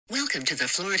Welcome to the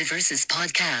Florida Versus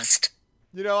podcast.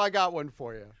 You know, I got one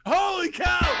for you. Holy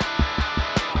cow!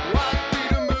 Watch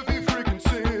Peter Murphy freaking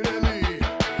silly.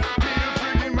 Peter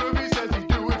freaking Murphy says he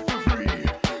do it for free. He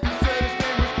said his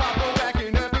name was Papa back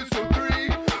in episode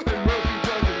 3. And Murphy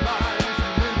doesn't mind if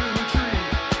you live in a tree.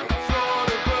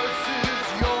 Florida versus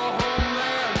your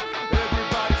homeland.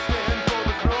 Everybody stand for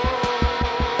the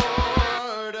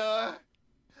Florida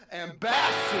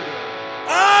ambassador.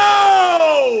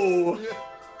 Oh!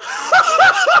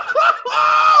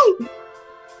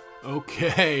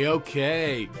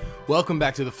 Okay. Welcome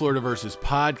back to the Florida Versus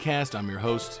podcast. I'm your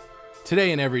host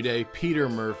today and every day, Peter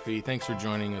Murphy. Thanks for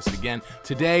joining us again.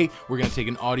 Today, we're going to take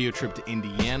an audio trip to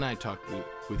Indiana. I talked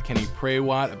with Kenny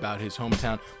Praywat about his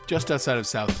hometown just outside of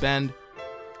South Bend,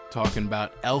 talking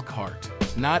about Elkhart.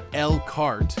 Not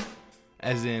Elkhart,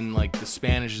 as in like the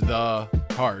Spanish the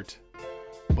cart,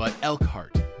 but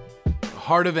Elkhart. The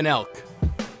heart of an elk,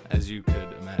 as you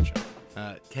could imagine.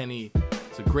 Kenny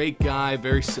is a great guy,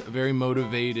 very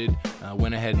motivated.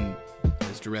 Went ahead and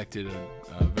has directed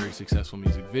a very successful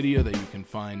music video that you can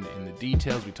find in the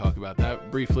details. We talk about that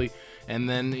briefly. And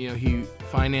then, he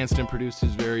financed and produced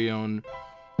his very own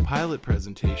pilot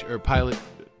presentation or pilot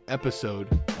episode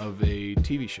of a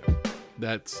TV show.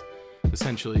 That's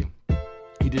essentially,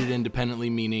 he did it independently,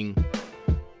 meaning,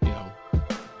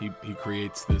 he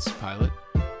creates this pilot,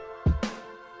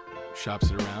 shops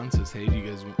it around, says, hey,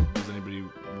 does anybody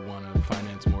want to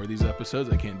finance more of these episodes?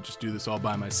 I can't just do this all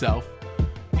by myself.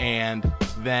 And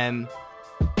then,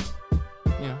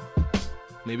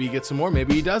 maybe he gets some more,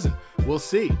 maybe he doesn't. We'll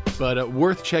see. But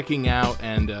worth checking out,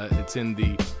 and it's in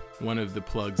one of the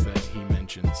plugs that he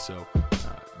mentioned. So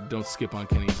don't skip on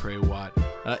Kenny Praywat.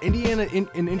 Indiana,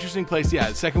 an interesting place. Yeah,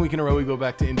 the second week in a row we go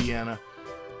back to Indiana.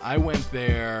 I went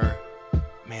there.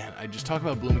 Man, I just talk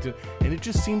about Bloomington, and it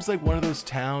just seems like one of those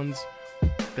towns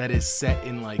that is set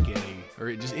in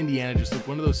Indiana, just like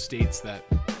one of those states that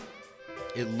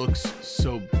it looks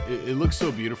so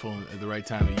beautiful at the right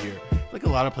time of year, like a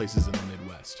lot of places in the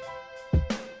Midwest.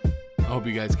 I hope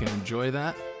you guys can enjoy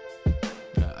that.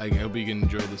 I hope you can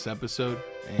enjoy this episode,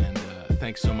 and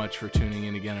thanks so much for tuning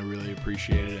in again. I really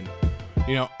appreciate it.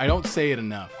 And I don't say it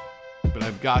enough, but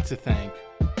I've got to thank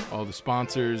all the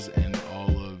sponsors and all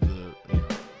of the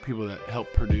people that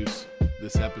helped produce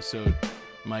this episode: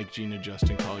 Mike, Gina,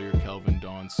 Justin, Collier, Kelvin,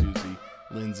 Dawn, Susie,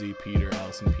 Lindsay, Peter,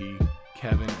 Allison P,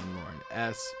 Kevin, and Lauren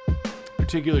S.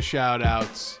 Particular shout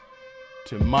outs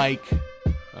to Mike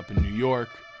up in New York,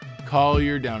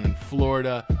 Collier down in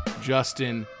Florida,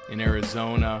 Justin in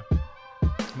Arizona.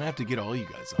 I'm gonna have to get all you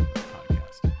guys on this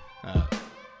podcast.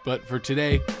 But for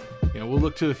today, we'll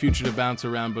look to the future to bounce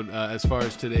around. But as far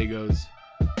as today goes,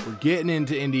 we're getting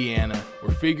into Indiana.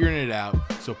 We're figuring it out.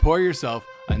 So pour yourself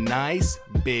a nice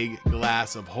big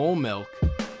glass of whole milk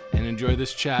and enjoy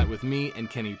this chat with me and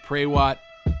Kenny Praywat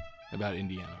about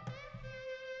Indiana.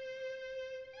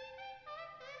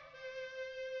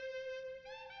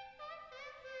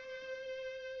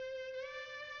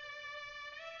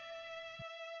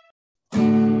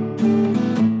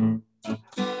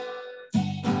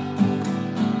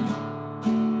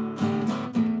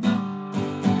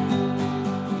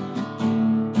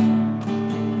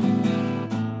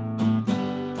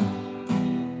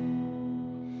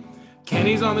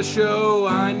 Kenny's on the show,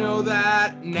 I know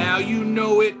that, now you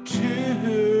know it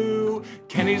too.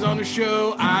 Kenny's on the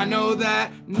show, I know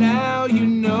that, now you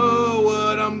know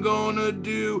what I'm gonna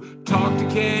do. Talk to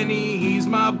Kenny, he's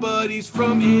my buddy, he's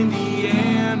from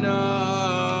Indiana.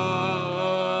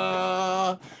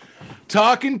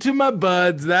 Talking to my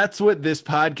buds, that's what this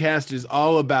podcast is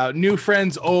all about. New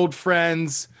friends, old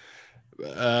friends,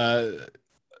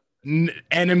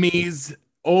 enemies,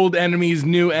 old enemies,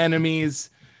 new enemies.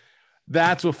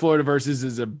 That's what Florida Versus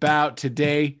is about.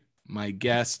 Today, my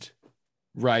guest,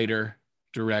 writer,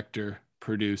 director,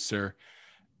 producer,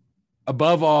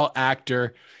 above all,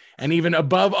 actor, and even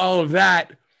above all of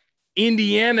that,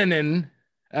 Indiananan.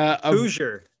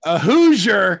 Hoosier. A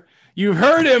Hoosier. You've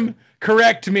heard him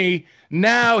correct me.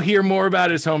 Now hear more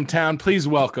about his hometown. Please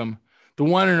welcome the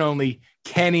one and only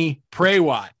Kenny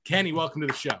Praywat. Kenny, welcome to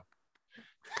the show.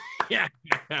 Yeah.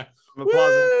 I'm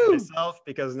applauding myself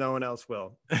because no one else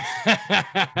will.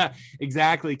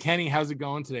 Exactly. Kenny, how's it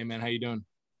going today, man? How you doing?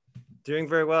 Doing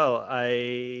very well.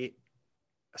 I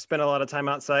spent a lot of time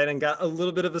outside and got a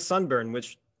little bit of a sunburn,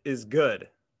 which is good.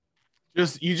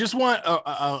 You just want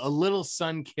a little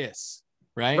sun kiss,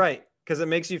 right? Right. Because it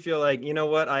makes you feel like, you know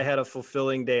what? I had a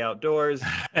fulfilling day outdoors.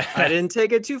 I didn't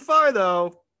take it too far,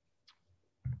 though.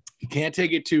 You can't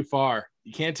take it too far.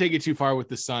 You can't take it too far with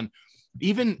the sun.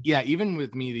 Even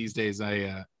with me these days,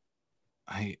 I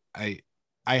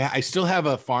still have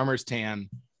a farmer's tan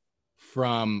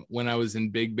from when I was in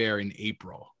Big Bear in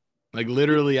April. Like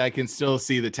literally, I can still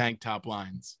see the tank top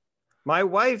lines. My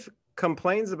wife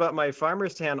complains about my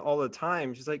farmer's tan all the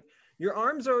time. She's like, your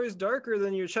arms are always darker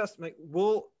than your chest. I'm like,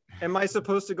 well, am I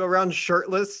supposed to go around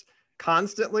shirtless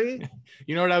constantly?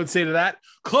 You know what I would say to that?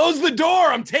 Close the door.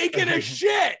 I'm taking a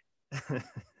shit.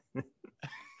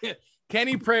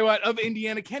 Kenny Praywat of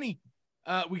Indiana. Kenny,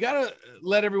 we got to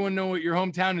let everyone know what your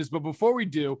hometown is. But before we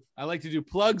do, I like to do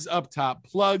plugs up top.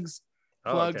 Plugs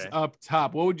up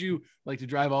top. What would you like to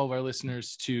drive all of our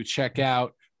listeners to check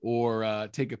out or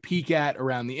take a peek at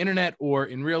around the internet or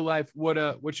in real life?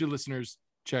 What should listeners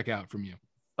check out from you?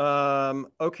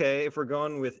 Okay, if we're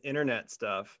going with internet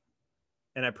stuff,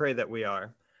 and I pray that we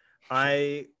are,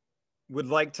 I would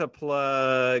like to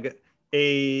plug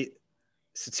a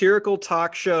satirical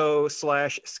talk show /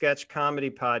 sketch comedy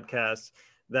podcast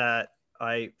that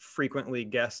I frequently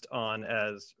guest on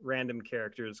as random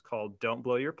characters called Don't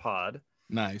Blow Your Pod.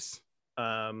 Nice.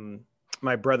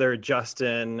 My brother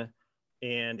Justin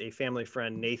and a family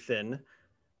friend Nathan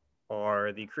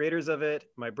are the creators of it.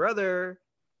 My brother,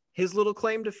 his little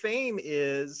claim to fame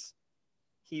is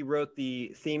he wrote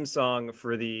the theme song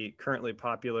for the currently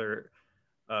popular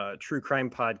true crime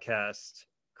podcast,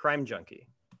 Crime Junkie.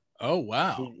 Oh,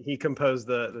 wow. He composed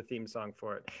the theme song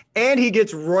for it. And he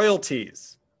gets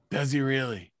royalties. Does he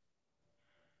really?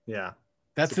 Yeah.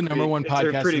 That's the number one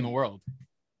podcast in the world.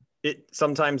 It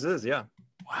sometimes is, yeah.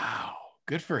 Wow.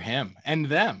 Good for him and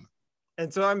them.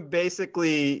 And so I'm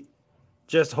basically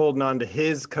just holding on to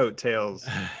his coattails.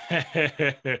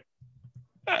 Yeah.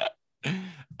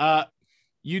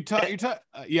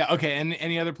 Okay. And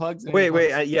any other plugs?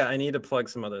 Wait. I need to plug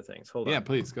some other things. Hold on. Yeah,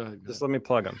 please go ahead. Just let me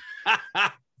plug them.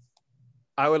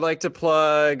 I would like to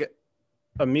plug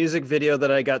a music video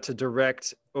that I got to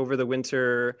direct over the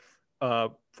winter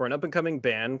for an up and coming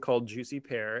band called Juicy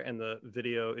Pear. And the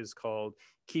video is called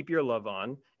Keep Your Love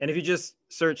On. And if you just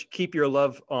search Keep Your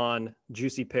Love On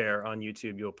Juicy Pear on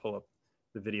YouTube, you'll pull up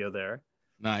the video there.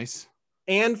 Nice.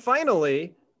 And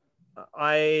finally,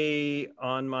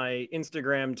 on my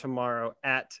Instagram tomorrow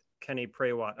at Kenny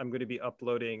Praywat, I'm going to be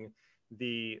uploading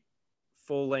the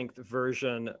full-length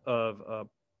version of a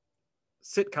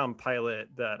sitcom pilot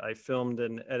that I filmed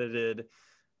and edited.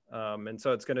 And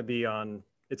so it's going to be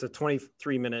it's a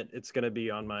 23-minute, it's going to be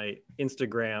on my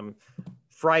Instagram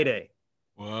Friday.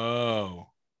 Whoa.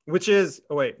 Which is,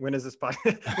 when is this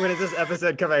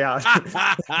episode coming out?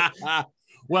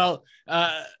 Well,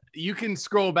 you can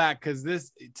scroll back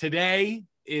because today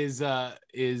is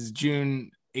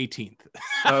June 18th.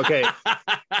 Okay.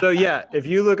 So yeah, if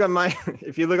you look on my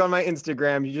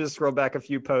Instagram, you just scroll back a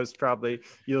few posts, probably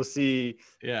you'll see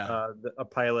a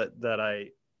pilot that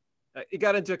it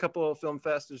got into a couple of film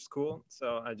fests, which is cool.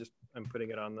 So I'm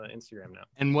putting it on the Instagram now.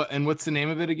 And what's the name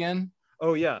of it again?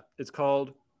 Oh yeah, it's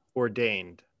called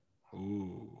Ordained.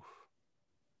 Ooh.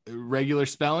 Regular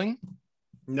spelling?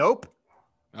 Nope.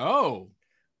 Oh.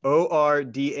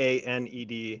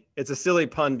 Ordaned. It's a silly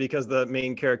pun because the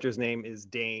main character's name is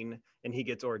Dane and he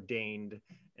gets ordained.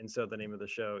 And so the name of the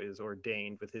show is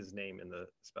Ordained with his name in the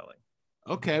spelling.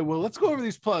 Okay, well, let's go over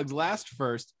these plugs. Last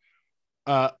first,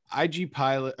 IG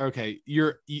Pilot. Okay,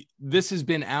 this has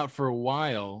been out for a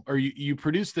while, or you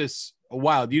produced this a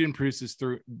while. You didn't produce this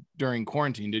during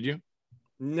quarantine, did you?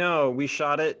 No, we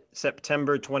shot it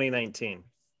September 2019.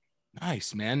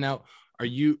 Nice, man. Now, are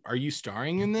you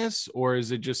starring in this, or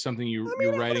is it just something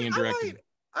you're writing and directing?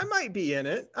 I might be in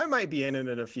it. I might be in it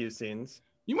in a few scenes.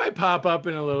 You might pop up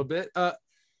in a little bit.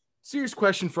 Serious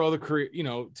question for all the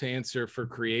to answer for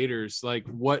creators. Like,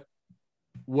 what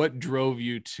drove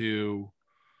you to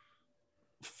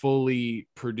fully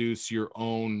produce your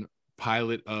own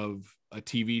pilot of a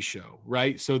TV show,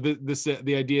 right? So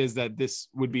the idea is that this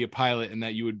would be a pilot and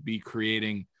that you would be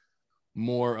creating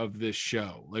more of this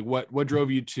show. Like, what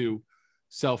drove you to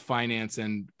self-finance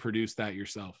and produce that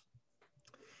yourself?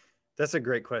 That's a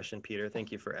great question, Peter.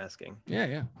 Thank you for asking.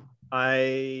 Yeah.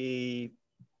 I,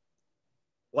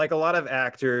 like a lot of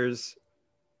actors,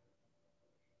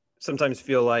 sometimes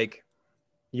feel like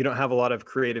you don't have a lot of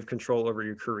creative control over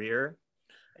your career.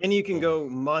 And you can go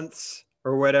months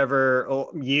or whatever,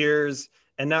 years,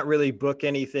 and not really book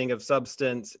anything of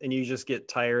substance. And you just get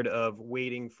tired of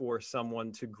waiting for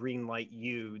someone to greenlight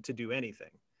you to do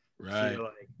anything. Right. So you're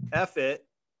like, F it.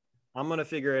 I'm going to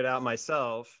figure it out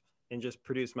myself and just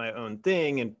produce my own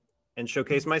thing and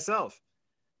showcase myself.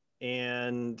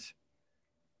 And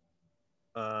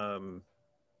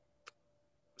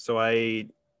so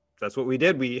that's what we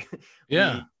did. We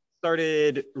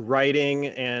started writing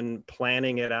and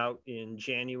planning it out in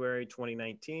January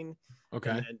 2019.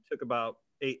 Okay. And it took about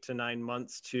 8 to 9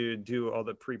 months to do all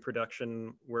the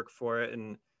pre-production work for it,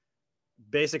 and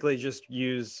basically just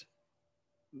use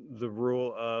the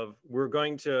rule of we're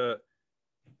going to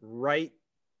write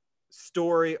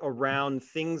story around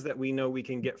things that we know we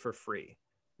can get for free.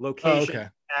 Location, okay.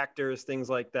 actors, things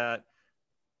like that.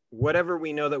 Whatever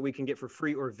we know that we can get for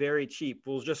free or very cheap,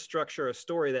 we'll just structure a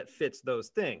story that fits those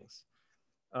things.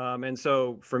 And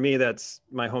so for me, that's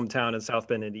my hometown in South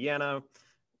Bend, Indiana.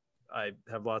 I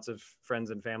have lots of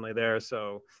friends and family there.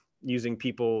 So using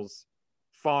people's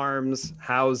farms,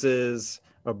 houses,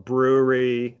 a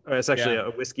brewery, or it's actually Yeah.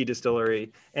 a whiskey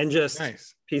distillery, and just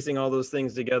Nice. piecing all those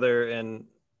things together and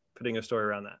putting a story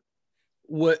around that.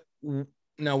 What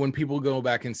now, when people go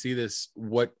back and see this,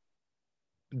 what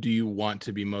do you want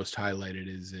to be most highlighted?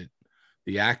 Is it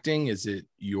the acting? Is it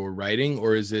your writing?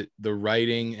 Or is it the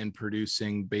writing and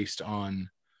producing based on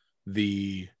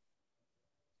the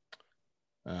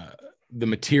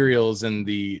materials and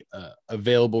the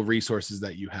available resources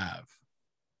that you have?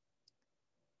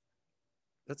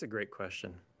 That's a great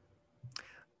question.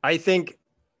 I think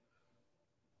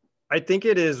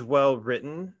it is well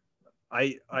written.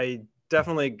 I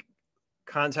definitely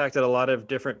contacted a lot of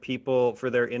different people for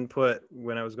their input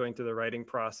when I was going through the writing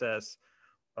process.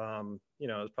 You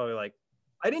know, it was probably like,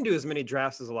 I didn't do as many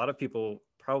drafts as a lot of people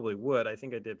probably would. I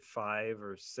think I did 5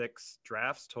 or 6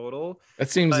 drafts total. That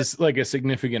seems But- like a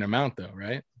significant amount though,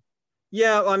 right?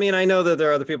 Yeah, I mean, I know that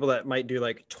there are other people that might do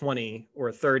like 20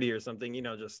 or 30 or something, you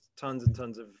know, just tons and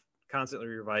tons of constantly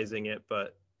revising it.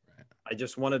 But I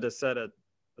just wanted to set a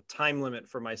time limit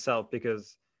for myself,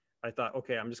 because I thought,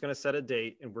 okay, I'm just going to set a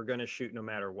date and we're going to shoot no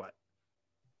matter what.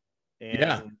 And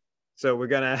Yeah. so we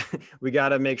got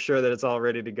to make sure that it's all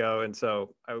ready to go. And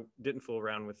so I didn't fool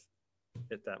around with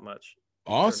it that much.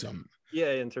 Awesome.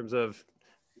 Yeah, in terms of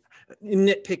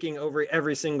nitpicking over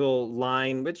every single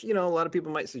line, which, you know, a lot of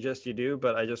people might suggest you do,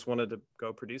 but I just wanted to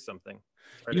go produce something.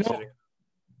 You know,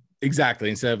 exactly.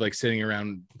 Instead of like sitting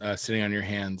around, sitting on your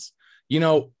hands, you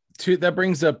know, that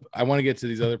brings up, I want to get to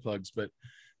these other plugs, but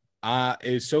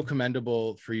it's so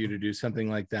commendable for you to do something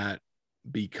like that,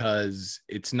 because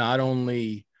it's not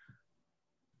only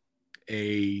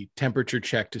a temperature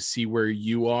check to see where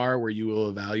you are, where you will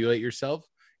evaluate yourself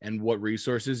and what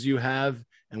resources you have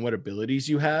and what abilities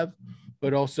you have,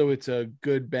 but also it's a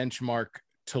good benchmark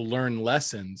to learn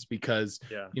lessons, because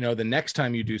Yeah. you know, the next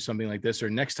time you do something like this, or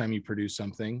next time you produce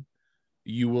something,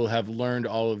 you will have learned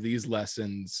all of these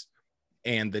lessons,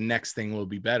 and the next thing will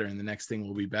be better, and the next thing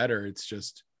will be better. It's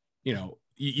just, you know,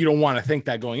 you don't want to think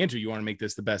that going into it. You want to make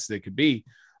this the best it could be,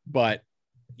 but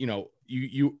you know,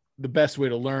 the best way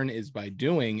to learn is by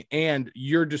doing. And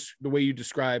you're just, the way you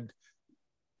described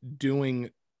doing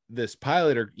this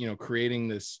pilot, or you know, creating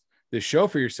this show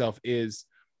for yourself, is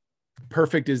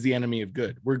perfect is the enemy of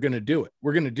good. We're going to do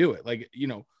it. Like, you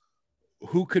know,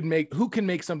 who can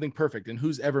make something perfect, and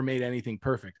who's ever made anything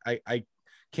perfect? I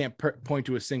can't point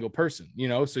to a single person, you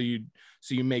know, so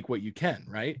you make what you can.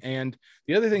 Right. And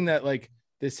the other thing that like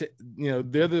this, you know,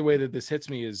 the other way that this hits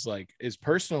me is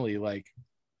personally, like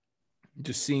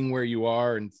just seeing where you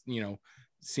are and, you know,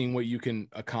 seeing what you can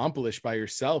accomplish by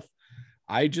yourself.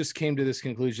 I just came to this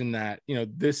conclusion that, you know,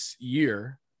 this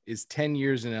year is 10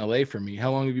 years in LA for me.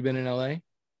 How long have you been in LA?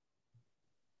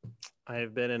 I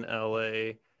have been in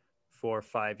LA for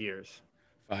 5 years.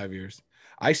 5 years.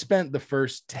 I spent the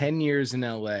first 10 years in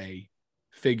LA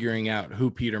figuring out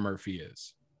who Peter Murphy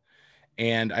is.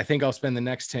 And I think I'll spend the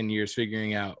next 10 years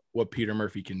figuring out what Peter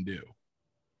Murphy can do.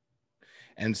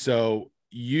 And so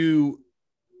you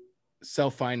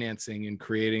self-financing and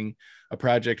creating a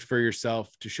project for yourself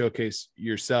to showcase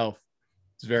yourself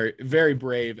is very, very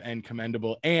brave and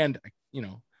commendable. And, you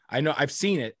know I've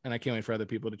seen it, and I can't wait for other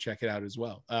people to check it out as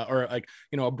well. Or like,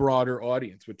 you know, a broader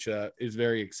audience, which is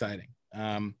very exciting.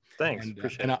 Thanks.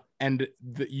 Appreciate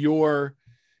it. Your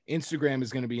Instagram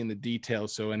is going to be in the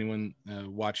details. So anyone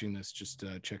watching this, just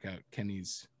check out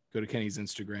go to Kenny's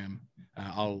Instagram.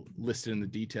 I'll list it in the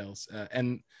details.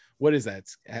 And what is that?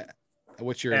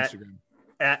 What's your Instagram?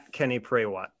 At Kenny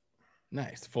Praywat.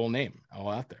 Nice. Full name all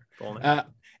out there. Full name.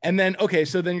 And then, okay,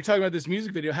 so then you're talking about this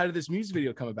music video. How did this music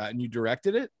video come about? And you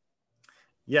directed it?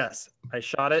 Yes, I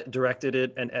shot it, directed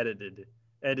it, and edited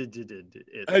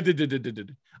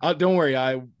it. Don't worry,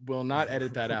 I will not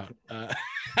edit that out.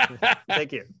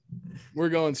 Thank you. We're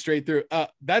going straight through.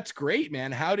 That's great,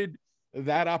 man. How did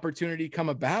that opportunity come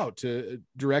about to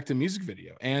direct a music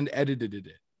video and edited it?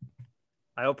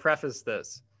 I'll preface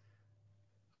this.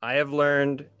 I have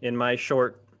learned in my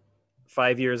short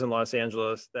 5 years in Los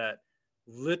Angeles that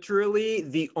literally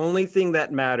the only thing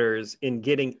that matters in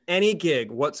getting any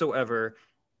gig whatsoever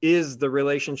is the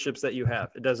relationships that you have.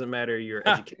 It doesn't matter your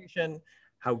education,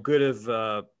 how good of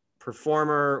a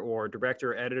performer or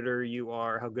director or editor you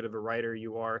are, how good of a writer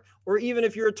you are, or even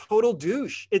if you're a total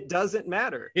douche, it doesn't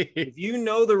matter. If you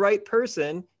know the right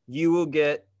person, you will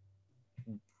get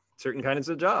certain kinds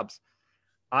of jobs.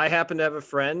 I happen to have a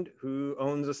friend who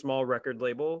owns a small record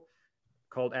label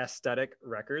called Aesthetic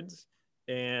Records,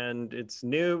 and it's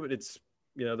new. It's,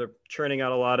 you know, they're churning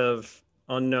out a lot of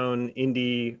unknown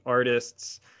indie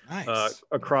artists Nice.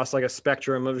 across like a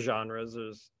spectrum of genres.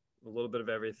 There's a little bit of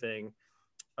everything.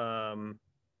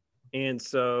 And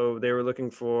so they were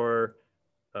looking for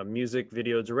a music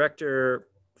video director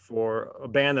for a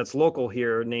band that's local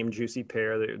here named Juicy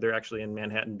Pear. They're actually in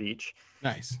Manhattan Beach.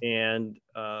 Nice. And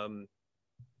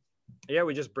yeah,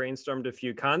 we just brainstormed a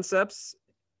few concepts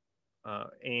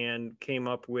and came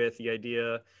up with the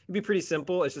idea. It'd be pretty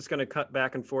simple. It's just going to cut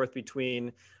back and forth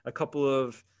between a couple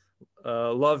of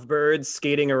lovebirds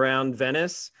skating around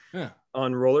Venice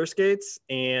on roller skates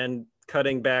and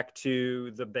cutting back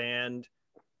to the band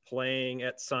playing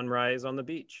at sunrise on the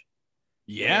beach.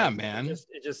 Yeah, And man.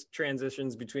 it just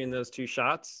transitions between those two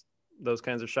shots, those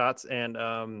kinds of shots. And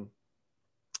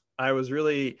I was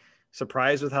really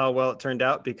surprised with how well it turned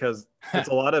out, because it's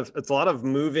a lot of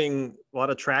moving, a lot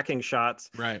of tracking shots.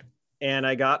 Right. And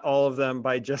I got all of them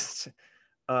by just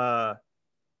I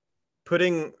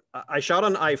shot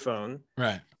on iPhone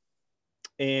Right.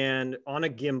 and on a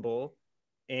gimbal,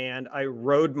 and I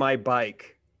rode my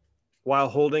bike while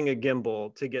holding a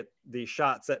gimbal to get the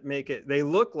shots that make it, they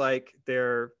look like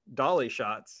they're dolly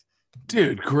shots.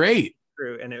 Dude, great.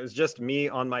 And it was just me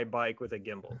on my bike with a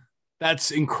gimbal.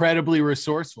 That's incredibly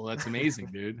resourceful. That's amazing,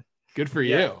 dude. Good for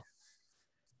Yeah. you.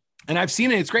 And I've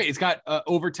seen it. It's great. It's got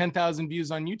over 10,000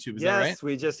 views on YouTube. Is that right? Yes,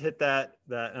 we just hit that.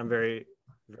 I'm very,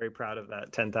 very proud of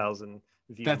that 10,000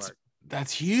 view mark.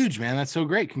 That's huge, man. That's so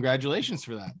great. Congratulations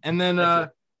for that. And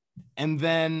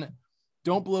then,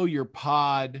 Don't Blow Your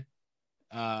Pod.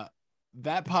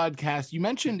 That podcast, you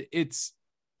mentioned it's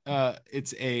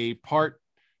a part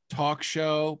talk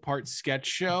show, part sketch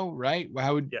show, right?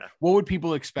 What would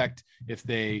people expect if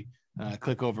they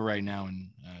click over right now and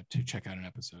to check out an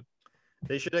episode?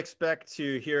 They should expect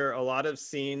to hear a lot of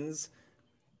scenes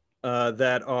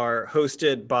that are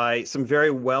hosted by some very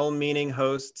well-meaning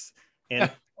hosts,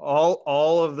 and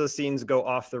all of the scenes go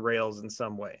off the rails in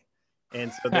some way.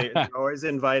 And so they're always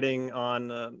inviting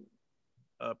on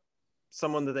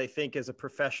someone that they think is a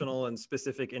professional in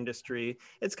specific industry.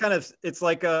 It's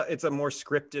a more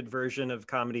scripted version of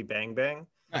Comedy Bang Bang.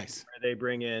 Nice. Where they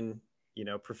bring in, you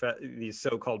know, these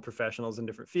so-called professionals in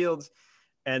different fields,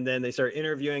 and then they start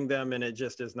interviewing them, and it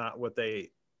just is not what they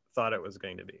thought it was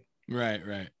going to be.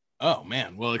 Right. Oh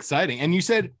man. Well, exciting. And you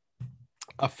said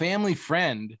a family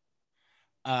friend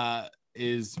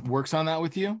works on that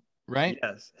with you, right?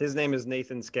 Yes. His name is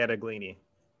Nathan Scataglini.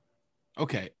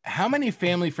 Okay. How many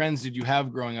family friends did you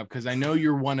have growing up? Because I know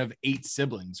you're one of 8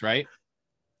 siblings, right?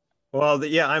 Well,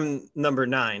 I'm number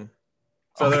 9.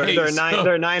 So Okay, there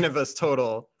are 9 of us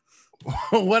total.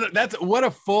 What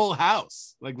a full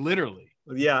house, like literally.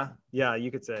 Yeah,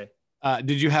 you could say.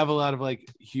 Did you have a lot of like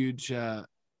huge,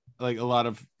 like a lot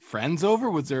of friends over?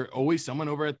 Was there always someone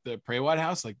over at the Praywat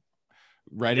house, like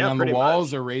writing on the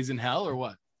walls or raising hell or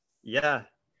what? Yeah,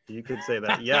 you could say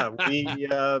that. Yeah,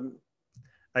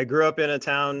 I grew up in a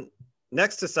town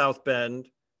next to South Bend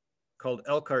called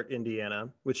Elkhart, Indiana,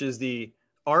 which is the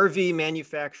RV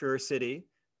manufacturer city,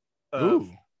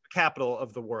 capital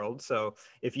of the world. So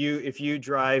if you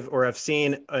drive or have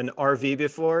seen an RV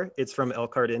before, it's from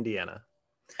Elkhart, Indiana.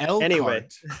 Elkhart. Anyway.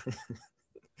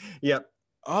 Yep.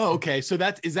 Oh, okay. So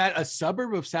is that a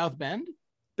suburb of South Bend?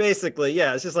 Basically,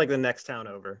 yeah. It's just like the next town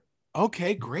over.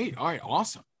 Okay, great. All right,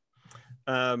 awesome.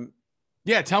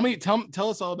 Yeah, tell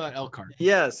us all about Elkhart.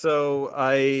 Yeah, so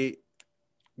I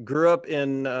grew up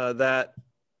in that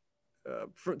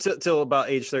till about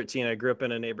age 13. I grew up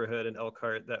in a neighborhood in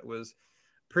Elkhart that was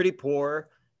pretty poor.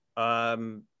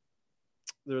 There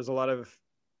was a lot of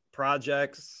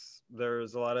projects. There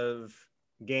was a lot of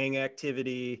gang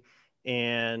activity,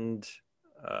 and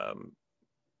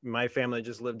my family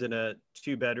just lived in a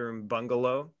 2-bedroom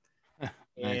bungalow.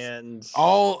 Nice. And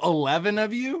all 11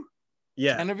 of you?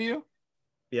 Yeah. 10 of you?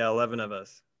 Yeah, 11 of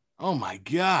us. Oh my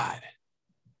God.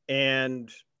 And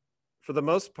for the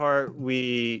most part,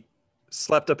 we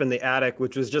slept up in the attic,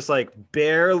 which was just like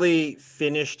barely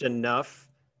finished enough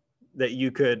that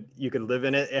you could live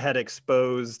in it. It had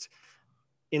exposed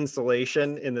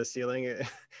insulation in the ceiling,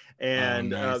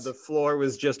 and nice. The floor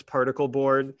was just particle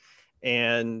board.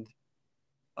 And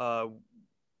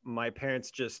my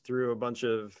parents just threw a bunch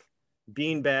of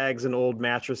bean bags and old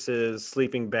mattresses,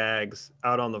 sleeping bags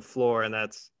out on the floor, and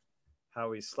that's how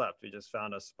we slept. We just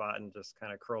found a spot and just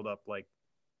kind of curled up like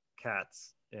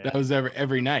cats. And, That was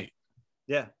every night.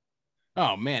 yeah.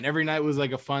 Oh man, every night was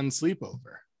like a fun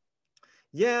sleepover.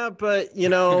 Yeah, but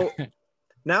now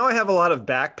I have a lot of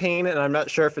back pain, and I'm not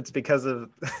sure if it's because of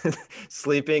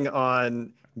sleeping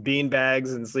on bean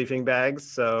bags and sleeping bags.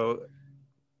 So,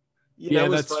 Yeah, it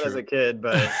was that's fun as true. a kid,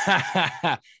 but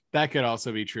That could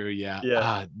also be true. Yeah.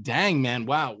 yeah. Dang, man.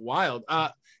 Wow. Wild.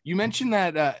 You mentioned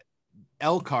that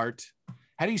Elkhart.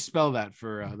 How do you spell that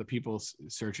for the people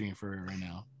searching for it right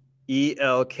now?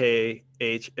 Elkhart.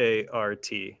 Like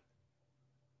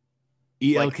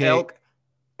ELK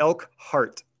elk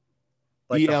heart.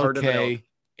 Like the heart of an elk.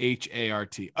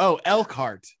 ELKHART. Oh,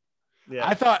 Elkhart. Yeah.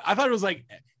 I thought it was like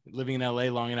living in LA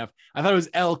long enough. I thought it was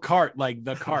Elkhart, like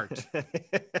the cart.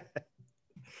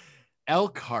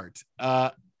 Elkhart.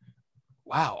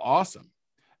 Wow, awesome.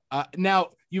 Now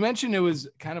you mentioned it was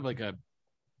kind of like a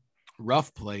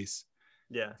rough place.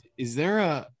 Yeah. Is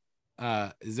there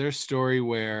a story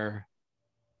where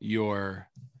your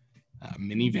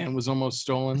minivan was almost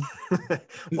stolen?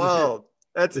 Well,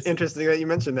 that's interesting that you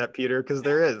mentioned that, Peter, because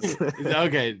there is.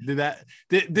 Okay.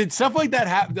 Did stuff like that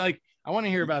happen? Like, I want to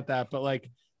hear about that, but like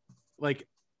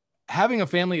having a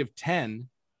family of 10,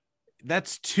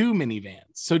 that's 2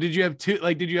 minivans. So did you have two,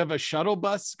 like, did you have a shuttle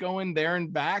bus going there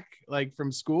and back, like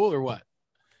from school, or what?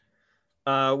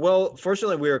 Well,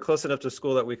 fortunately, we were close enough to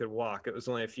school that we could walk. It was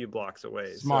only a few blocks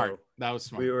away. Smart. So That was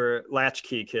smart. we were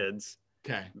latchkey kids,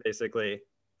 Okay. basically.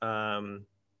 But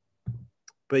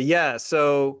yeah,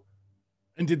 so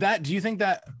And do you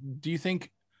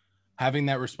think having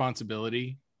that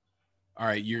responsibility, all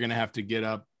right, you're going to have to get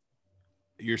up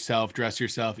yourself, dress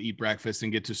yourself, eat breakfast,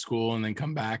 and get to school and then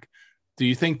come back. Do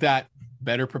you think that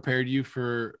better prepared you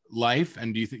for life?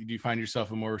 And do you find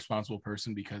yourself a more responsible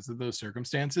person because of those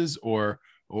circumstances, or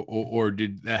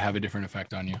did that have a different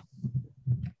effect on you?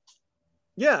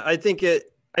 yeah, I think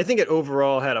it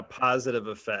overall had a positive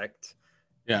effect.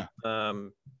 Yeah.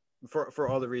 For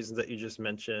all the reasons that you just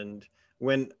mentioned.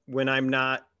 When I'm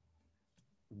not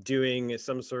doing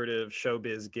some sort of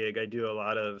showbiz gig, I do a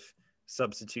lot of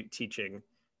substitute teaching,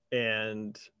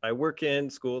 and I work in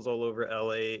schools all over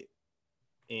LA.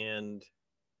 And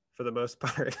for the most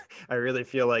part, I really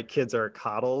feel like kids are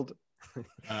coddled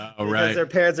because Right. their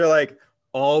parents are like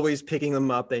always picking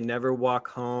them up. They never walk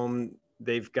home.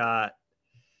 They've got,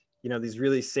 these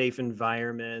really safe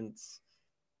environments.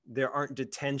 There aren't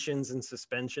detentions and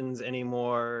suspensions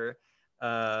anymore.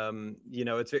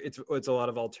 It's a lot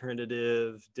of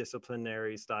alternative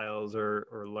disciplinary styles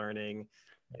or learning,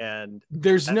 and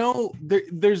There's no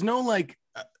like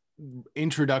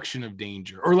introduction of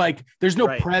danger, or like there's no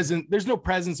Right.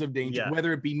 presence of danger, Yeah.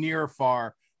 whether it be near or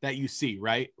far, that you see,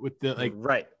 right, with the like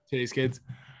right. today's kids.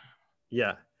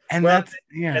 Yeah. And Well, that's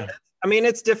yeah. I mean,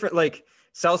 it's different. Like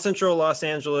South Central Los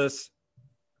Angeles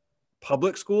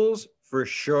public schools for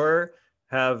sure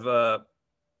have have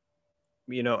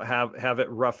it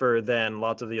rougher than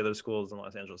lots of the other schools in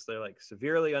Los Angeles. They're like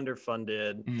severely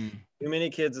underfunded, too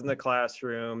many kids in the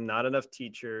classroom, not enough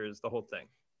teachers, the whole thing.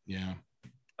 Yeah.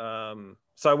 So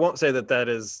I won't say that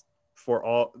is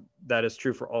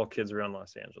true for all kids around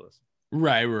Los Angeles.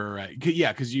 Right.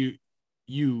 Yeah, because you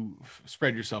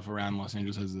spread yourself around Los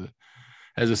Angeles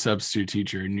as a substitute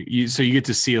teacher, and so you get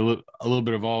to see a little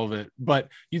bit of all of it. But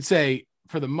you'd say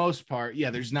for the most part,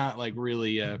 yeah, there's not like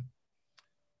really an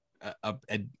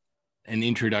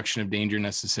introduction of danger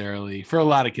necessarily for a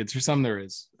lot of kids. For some there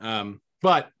is,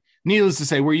 but needless to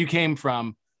say, where you came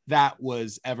from, that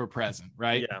was ever present,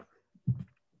 right? Yeah.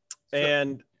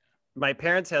 And my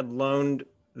parents had loaned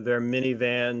their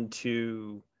minivan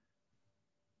to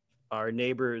our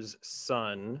neighbor's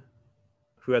son,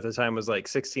 who at the time was like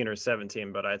 16 or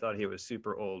 17, but I thought he was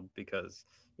super old because,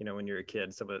 when you're a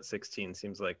kid, someone at 16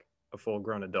 seems like a full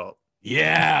grown adult.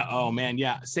 Yeah. Oh man.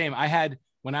 Yeah. Same.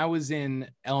 When I was in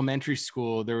elementary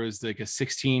school, there was like a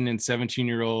 16 and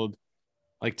 17-year-old,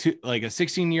 like a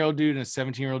 16-year-old dude and a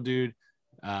 17-year-old dude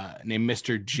named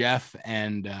Mr. Jeff,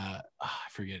 and I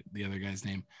forget the other guy's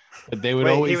name, but they would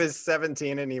always. He was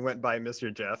 17 and he went by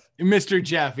Mr. Jeff. Mr.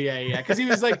 Jeff, yeah, because he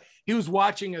was like he was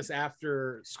watching us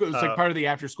after school. It was like part of the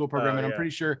after school program, and I'm pretty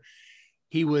sure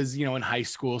he was, in high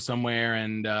school somewhere,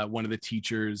 and one of the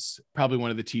teachers'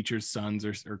 sons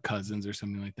or cousins or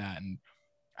something like that, and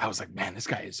I was like, man, this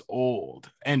guy is old,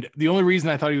 and the only reason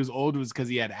I thought he was old was because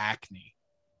he had acne.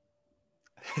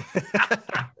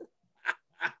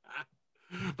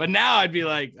 But now I'd be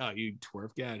like, oh, you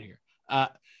twerp, get out of here.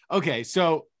 Okay,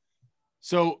 so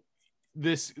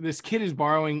this kid is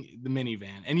borrowing the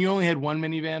minivan, and you only had one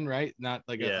minivan, right? Not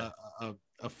like a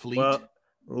fleet. Well,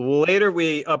 later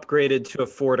we upgraded to a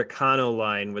Ford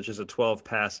Econoline, which is a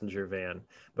 12-passenger van.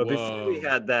 But before we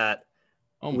had that,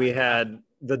 Oh my we God. had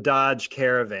the Dodge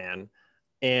Caravan,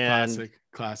 and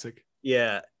Classic.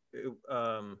 yeah,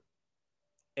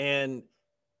 and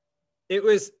it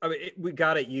was. I mean, we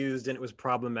got it used, and it was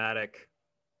problematic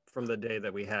from the day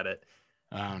that we had it.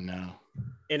 Oh no.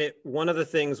 And one of the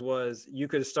things was you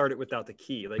could start it without the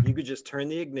key. Like you could just turn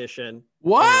the ignition. And it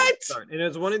would What? start. And it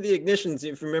was one of the ignitions.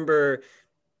 If you remember,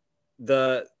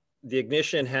 the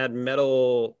ignition had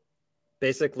metal,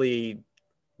 basically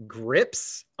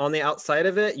grips on the outside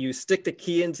of it. You stick the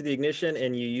key into the ignition,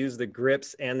 and you use the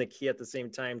grips and the key at the same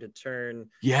time to turn.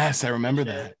 Yes, I remember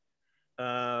that.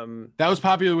 That was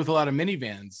popular with a lot of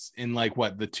minivans in like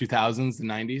what, the 2000s, the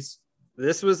 90s.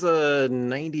 This was a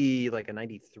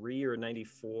 93 or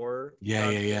 94. Yeah.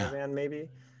 Caravan, maybe.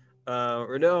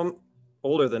 Or no,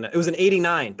 older than that. It was an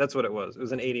 89. That's what it was. It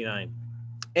was an 89.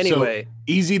 Anyway, so,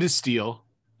 easy to steal.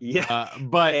 Yeah.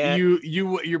 But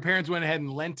your parents went ahead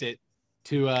and lent it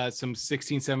to some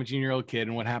 16, 17-year-old kid,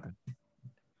 and what happened?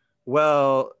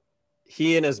 Well,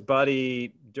 he and his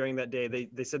buddy during that day,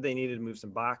 they said they needed to move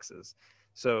some boxes.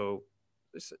 So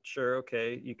they said, sure,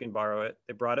 okay, you can borrow it.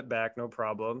 They brought it back, no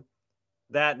problem.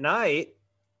 That night,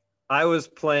 I was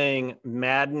playing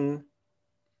Madden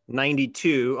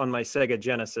 92 on my Sega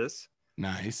Genesis.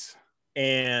 Nice.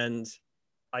 And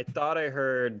I thought I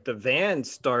heard the van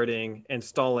starting and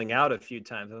stalling out a few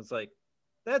times. I was like,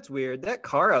 that's weird. That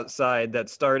car outside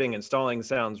that's starting and stalling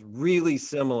sounds really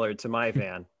similar to my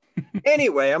van.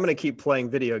 Anyway, I'm going to keep playing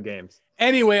video games.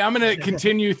 Anyway, I'm going to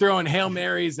continue throwing Hail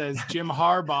Marys as Jim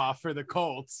Harbaugh for the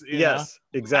Colts. Yes,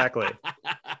 exactly.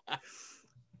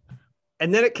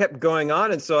 And then it kept going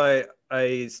on. And so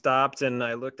I stopped and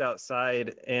I looked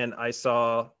outside and I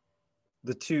saw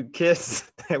the two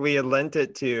kids that we had lent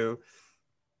it to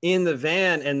in the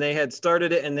van, and they had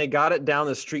started it and they got it down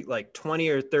the street like 20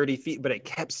 or 30 feet, but it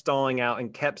kept stalling out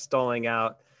and kept stalling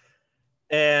out.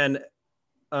 And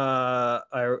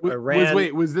I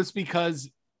ran. Was this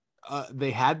because they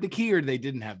had the key or they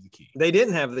didn't have the key? They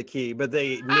didn't have the key, but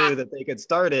they knew that they could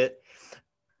start it.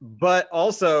 But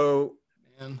also,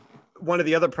 one of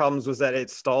the other problems was that it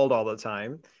stalled all the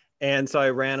time. And so I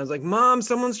ran. I was like, Mom,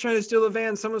 someone's trying to steal the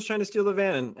van. Someone's trying to steal the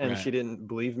van. And Right. She didn't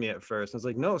believe me at first. I was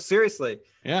like, no, seriously.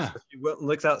 Yeah. So she went and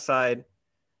looks outside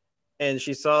and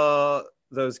she saw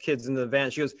those kids in the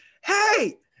van. She goes,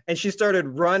 hey! And she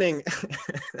started running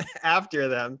after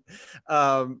them.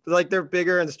 Like they're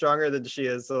bigger and stronger than she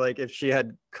is. So like if she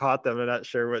had caught them, I'm not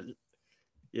sure what,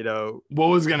 what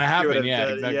was going to she would happen. have Yeah,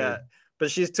 done. exactly. Yeah. But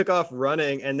she took off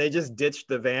running and they just ditched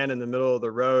the van in the middle of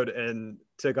the road and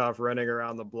took off running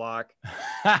around the block.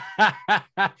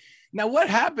 Now, what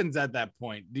happens at that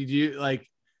point? Did you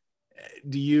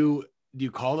do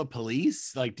you call the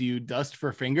police? Like, do you dust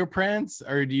for fingerprints,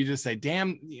 or do you just say,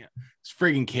 damn, it's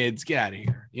friggin' kids, get out of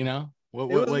here? It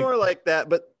was more like that,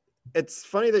 but it's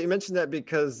funny that you mentioned that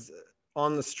because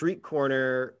on the street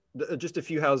corner, just a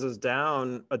few houses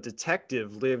down, a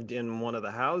detective lived in one of the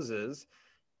houses.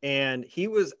 And he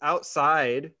was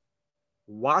outside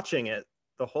watching it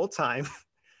the whole time.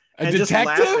 A and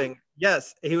detective? Just laughing.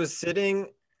 Yes, he was sitting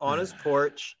on his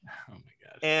porch Oh my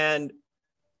God. and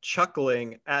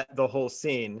chuckling at the whole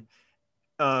scene.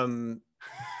 And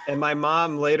my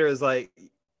mom later is like,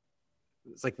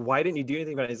 why didn't you do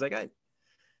anything about it? He's like,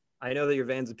 I know that your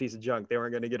van's a piece of junk. They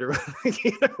weren't going to get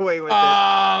away with it.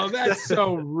 Oh, that's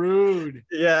so rude.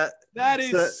 Yeah. That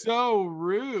is so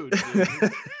rude.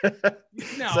 Dude.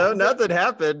 No, So nothing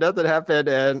happened.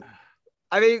 And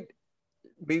I mean,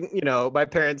 my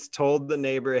parents told the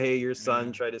neighbor, hey, your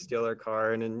son tried to steal our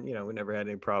car. And then, we never had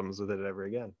any problems with it ever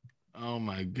again. Oh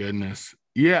my goodness.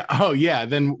 Yeah. Oh yeah.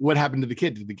 Then what happened to the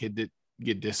kid? Did the kid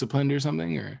get disciplined or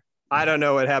something, or? I don't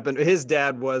know what happened. His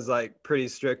dad was like pretty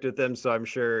strict with him. So I'm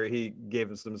sure he gave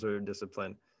him some sort of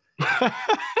discipline.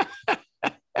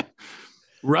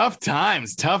 Rough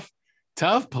times, tough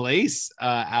place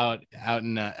out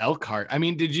in Elkhart. I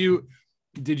mean, did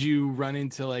you run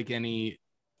into like any?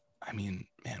 I mean,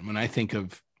 man, when I think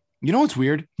of, what's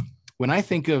weird? When I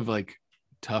think of like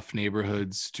tough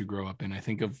neighborhoods to grow up in, I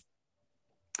think of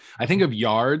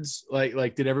yards.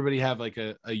 Like did everybody have like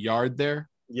a yard there?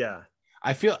 Yeah.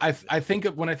 I think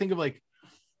of when I think of like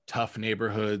tough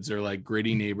neighborhoods or like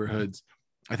gritty neighborhoods,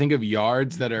 I think of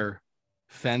yards that are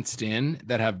fenced in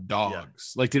that have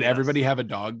dogs. Like, did everybody have a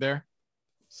dog there?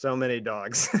 So many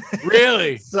dogs.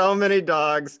 Really? So many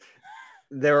dogs.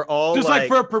 They're all just like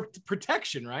for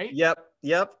protection, right?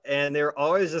 Yep. And they're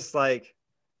always just like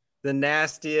the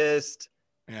nastiest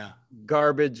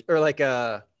garbage, or like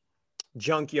a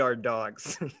junkyard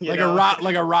dogs. Like a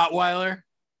Rottweiler.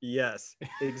 Yes,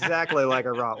 exactly. Like a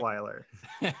Rottweiler.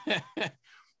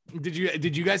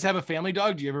 Did you guys have a family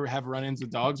dog? Do you ever have run-ins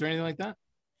with dogs or anything like that?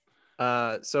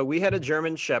 So we had a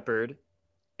German Shepherd,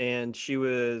 and she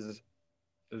was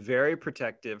very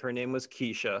protective. Her name was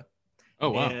Keisha,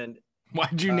 Oh, wow. and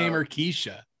Why'd you name her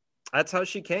Keisha? that's how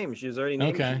she came. She was already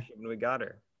named Okay. Keisha when we got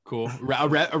her. Cool.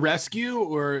 A rescue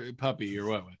or a puppy or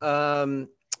what?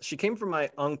 She came from my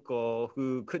uncle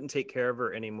who couldn't take care of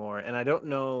her anymore, and I don't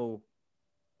know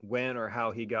when or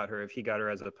how he got her, if he got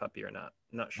her as a puppy or not.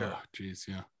 I'm not sure. Oh, geez,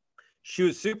 yeah. She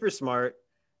was super smart.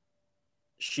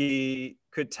 She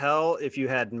could tell if you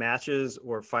had matches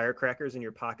or firecrackers in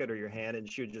your pocket or your hand, and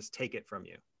she would just take it from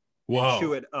you, Whoa.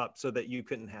 chew it up so that you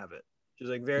couldn't have it. She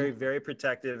was like very, very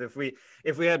protective. If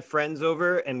we had friends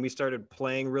over and we started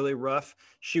playing really rough,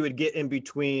 she would get in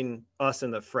between us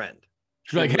and the friend.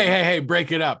 She's like, hey,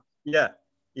 break it up. Yeah.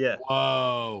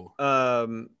 Whoa.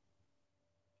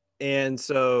 And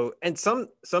some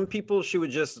people, she would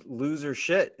just lose her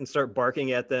shit and start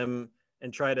barking at them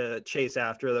and try to chase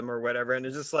after them or whatever. And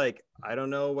it's just like, I don't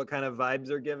know what kind of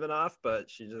vibes are given off, but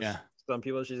some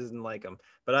people, she doesn't like them.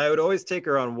 But I would always take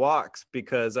her on walks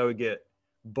because I would get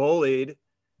bullied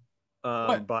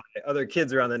by other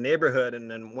kids around the neighborhood. And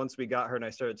then once we got her and I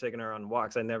started taking her on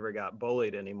walks, I never got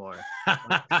bullied anymore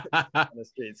on the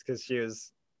streets because she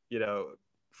was,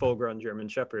 full grown German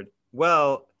Shepherd.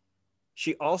 Well,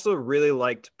 she also really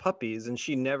liked puppies, and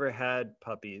she never had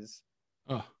puppies.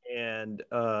 Oh. And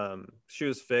she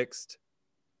was fixed.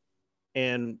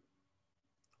 And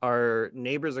our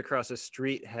neighbors across the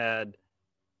street had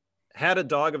a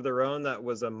dog of their own that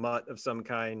was a mutt of some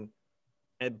kind.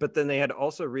 But then they had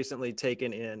also recently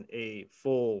taken in a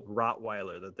full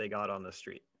Rottweiler that they got on the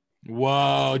street.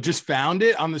 Whoa, just found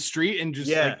it on the street and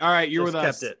just like, all right, you're with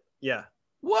us. Kept it. Yeah.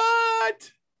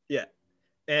 What? Yeah.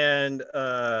 And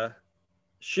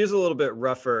she's a little bit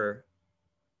rougher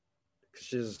because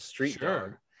she's a street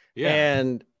dog. Yeah.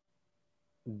 And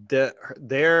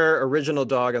their original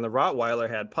dog and the Rottweiler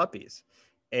had puppies.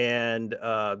 And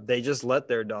they just let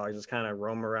their dogs just kind of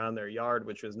roam around their yard,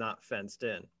 which was not fenced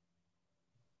in.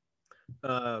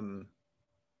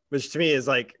 Which to me is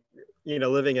like,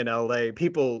 living in LA,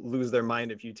 people lose their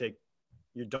mind if you take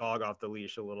your dog off the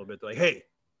leash a little bit. They're like, hey,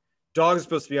 dogs are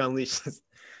supposed to be on leashes.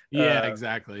 Yeah,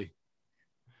 exactly.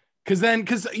 Because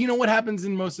what happens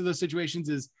in most of those situations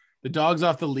is the dog's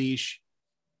off the leash.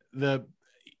 The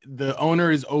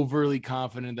owner is overly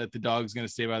confident that the dog's going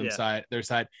to stay by their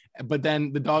side. But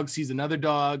then the dog sees another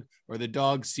dog, or the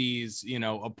dog sees,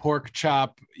 a pork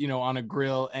chop, on a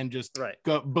grill, and just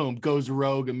goes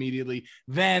rogue immediately.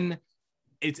 Then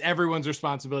it's everyone's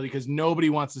responsibility because nobody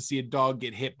wants to see a dog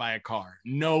get hit by a car.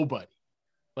 Nobody.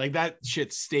 Like, that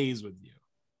shit stays with you.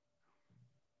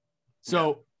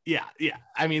 So yeah.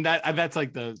 I mean, that's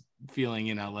like the feeling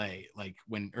in LA, like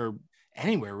or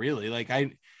anywhere really. Like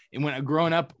when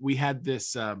growing up, we had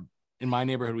this in my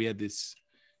neighborhood, we had this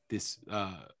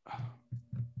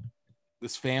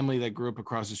family that grew up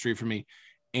across the street from me,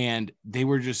 and they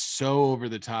were just so over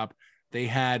the top. They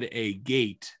had a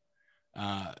gate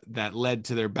that led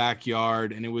to their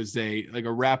backyard, and it was a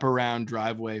wraparound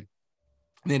driveway.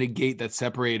 They had a gate that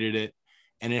separated it,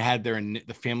 and it had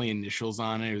the family initials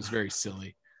on it. It was very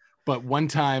silly. But one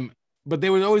time, they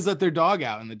would always let their dog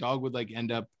out, and the dog would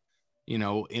end up, in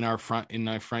our front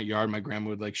yard. My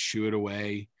grandma would shoo it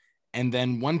away. And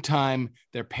then one time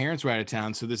their parents were out of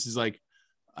town. So this is like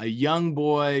a young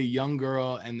boy, young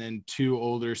girl, and then two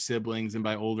older siblings. And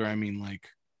by older, I mean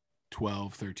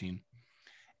 12, 13.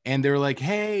 And they were like,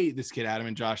 hey, this kid, Adam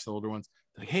and Josh, the older ones,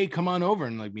 like, hey, come on over.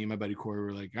 And me and my buddy Corey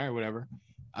were like, all right, whatever.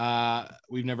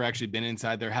 We've never actually been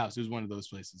inside their house. It was one of those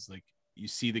places. Like, you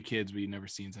see the kids, but you never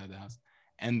see inside the house.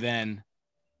 And then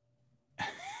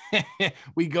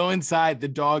we go inside. The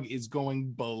dog is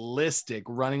going ballistic,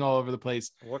 running all over the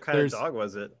place. What kind of dog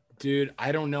was it? Dude,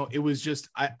 I don't know. It was just,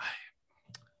 I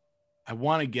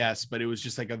want to guess, but it was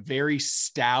just a very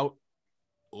stout,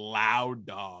 loud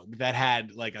dog that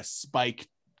had a spiked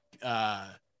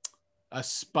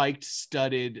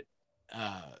studded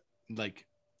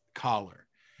collar.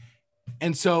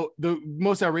 And so the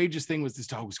most outrageous thing was this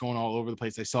dog was going all over the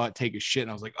place. I saw it take a shit, and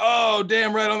I was like, oh,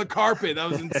 damn, right on the carpet. That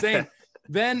was insane.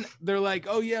 Then they're like,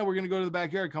 oh, yeah, we're going to go to the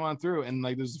backyard. Come on through. And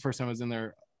this is the first time I was in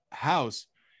their house.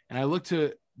 And I looked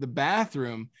to the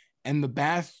bathroom, and the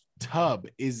bathtub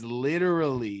is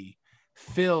literally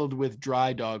filled with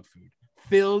dry dog food,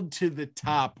 filled to the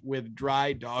top with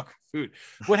dry dog food.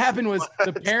 What happened was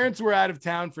the parents were out of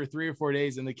town for 3 or 4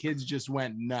 days, and the kids just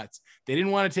went nuts. They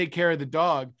didn't want to take care of the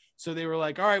dog. So they were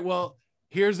like, all right, well,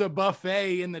 here's a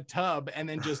buffet in the tub, and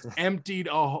then just emptied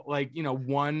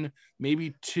one,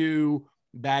 maybe 2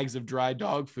 bags of dry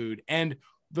dog food. And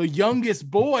the youngest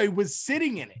boy was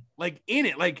sitting in it, like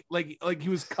he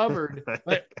was covered,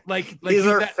 like These he was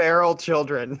are feral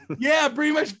children. yeah,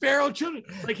 pretty much feral children.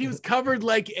 Like he was covered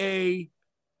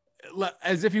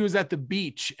as if he was at the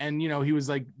beach, and he was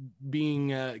like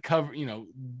being covered,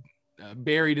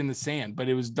 buried in the sand, but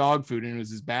it was dog food and it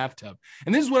was his bathtub.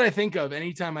 And this is what I think of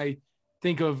anytime I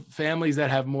think of families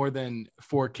that have more than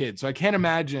 4 kids. So I can't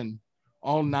imagine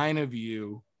all 9 of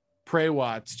you Prey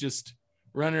Watts just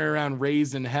running around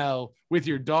raising hell with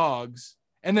your dogs.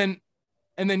 And then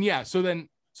yeah. So then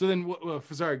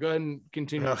sorry, go ahead and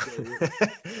continue.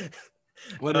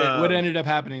 What ended up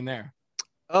happening there?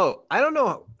 Oh, I don't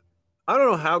know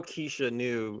how Keisha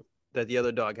knew that the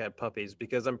other dog had puppies,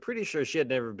 because I'm pretty sure she had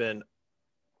never been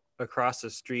across the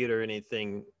street or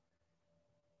anything.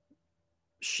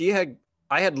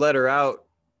 I had let her out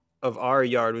of our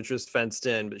yard, which was fenced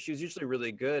in, but she was usually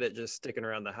really good at just sticking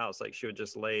around the house. Like she would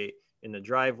just lay in the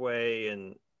driveway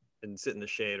and sit in the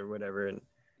shade or whatever. And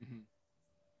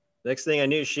next thing I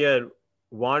knew, she had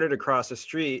wandered across the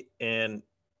street, and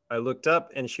I looked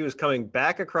up and she was coming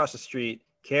back across the street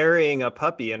carrying a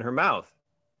puppy in her mouth.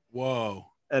 Whoa.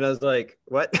 And I was like,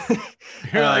 what?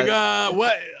 You're like,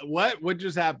 what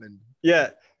just happened? Yeah.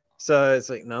 So it's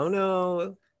like,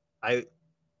 no. I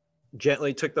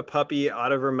gently took the puppy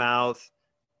out of her mouth,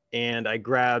 and I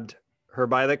grabbed her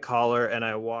by the collar, and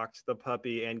I walked the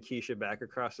puppy and Keisha back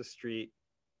across the street.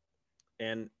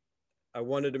 And I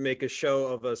wanted to make a show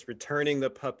of us returning the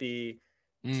puppy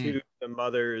to the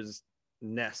mother's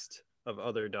nest of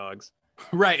other dogs.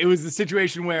 Right. It was a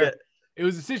situation where it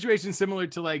was a situation similar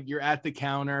to like you're at the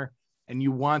counter and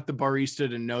you want the barista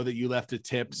to know that you left a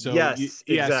tip. So exactly.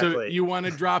 So you want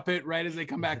to drop it right as they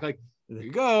come back, like, there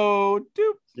you go.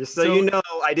 Doop. Just so you know,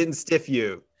 I didn't stiff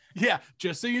you. Yeah.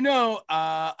 Just so you know,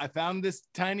 I found this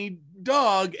tiny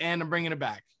dog and I'm bringing it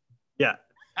back. Yeah.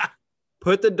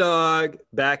 Put the dog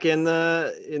back in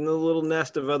the little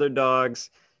nest of other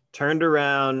dogs, turned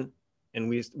around, and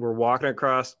we were walking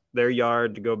across their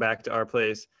yard to go back to our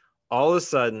place. All of a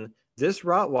sudden, this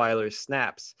Rottweiler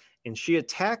snaps and she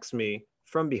attacks me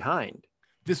from behind.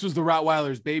 This was the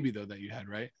Rottweiler's baby, though, that you had,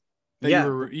 right? That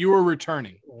Yeah. You were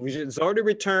returning. It's already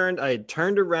returned. I had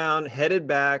turned around, headed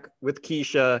back with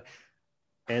Keisha,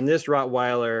 and this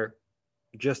Rottweiler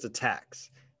just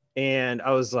attacks. And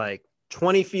I was like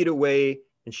 20 feet away,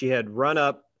 and she had run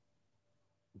up,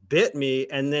 bit me,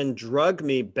 and then drugged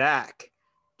me back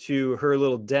to her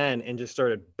little den and just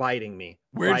started biting me.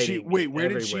 Where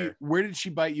did she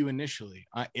bite you initially?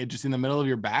 Just in the middle of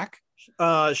your back?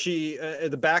 She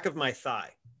at the back of my thigh.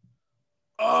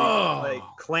 Oh, She, like,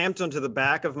 clamped onto the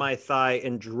back of my thigh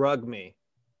and drugged me.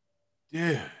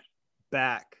 Dude.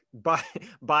 Back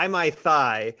by my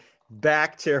thigh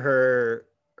back to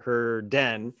her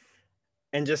den,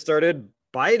 and just started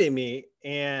biting me.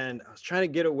 And I was trying to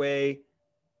get away,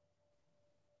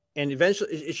 and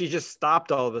eventually she just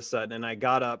stopped all of a sudden, and I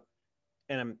got up,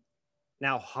 and I'm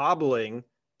now hobbling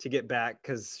to get back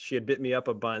because she had bit me up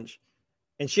a bunch,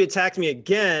 and she attacked me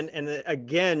again, and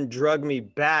again drugged me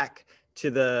back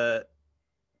to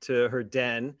her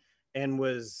den and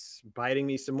was biting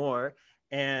me some more.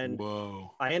 And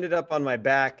whoa. I ended up on my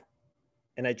back,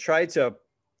 and I tried to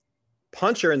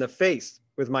punch her in the face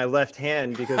with my left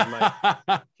hand because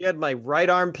she had my right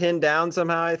arm pinned down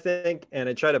somehow, I think. And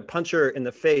I tried to punch her in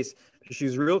the face. She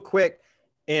was real quick.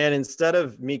 And instead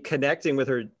of me connecting with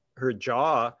her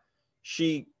jaw,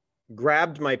 she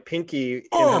grabbed my pinky in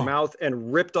her mouth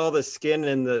and ripped all the skin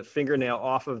and the fingernail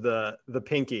off of the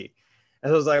pinky.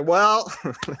 And I was like, well,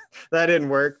 that didn't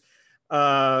work.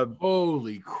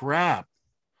 Holy crap.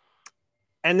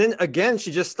 And then again,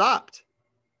 she just stopped.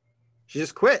 She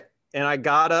just quit. And I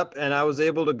got up and I was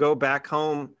able to go back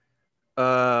home.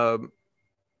 And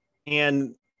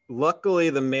luckily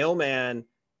the mailman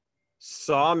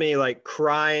saw me like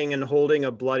crying and holding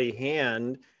a bloody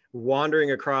hand,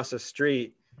 wandering across the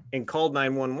street, and called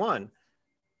 911.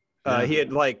 He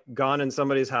had like gone in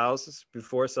somebody's house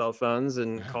before cell phones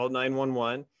and called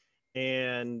 911.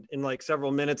 And in like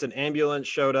several minutes, an ambulance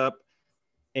showed up,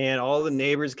 and all the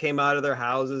neighbors came out of their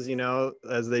houses, you know,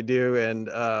 as they do. And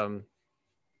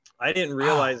I didn't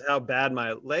realize how bad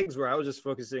my legs were. I was just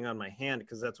focusing on my hand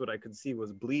because that's what I could see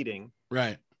was bleeding.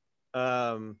 Right.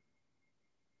 And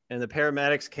the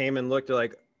paramedics came and looked,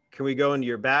 like, can we go into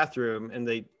your bathroom? And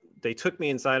they took me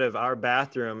inside of our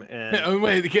bathroom. And oh,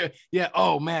 wait, yeah.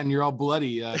 Oh man, you're all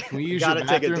bloody. Can we use your bathroom?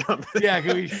 Take a dump. Yeah.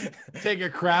 Can we take a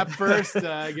crap first? Hold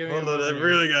on, I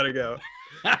really gotta go.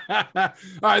 All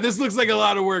right, this looks like a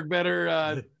lot of work.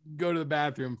 Better go to the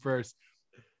bathroom first.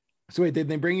 So wait, they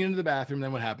bring you into the bathroom.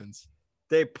 Then what happens?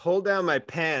 They pulled down my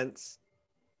pants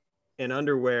and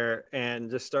underwear and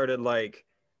just started like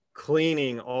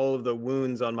cleaning all of the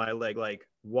wounds on my leg, like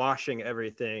washing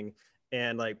everything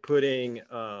and like putting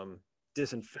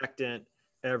disinfectant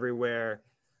everywhere.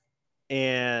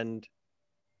 And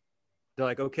they're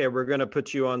like, okay, we're gonna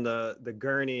put you on the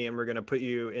gurney and we're gonna put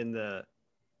you in the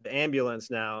ambulance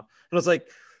now. And I was like,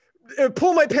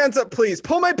 pull my pants up, please.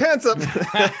 Pull my pants up.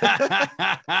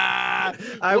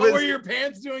 What were your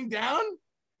pants doing down?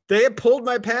 They had pulled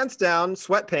my pants down,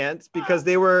 sweatpants, because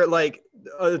they were like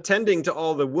attending to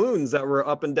all the wounds that were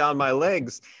up and down my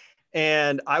legs.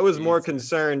 And I was more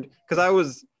concerned because I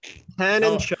was 10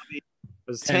 and chubby.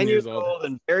 I was 10 years old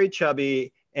and very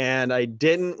chubby. And I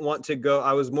didn't want to go.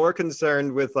 I was more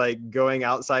concerned with like going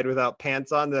outside without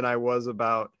pants on than I was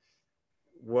about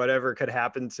whatever could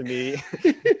happen to me.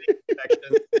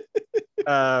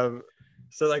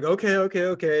 So like,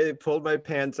 okay. Pulled my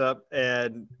pants up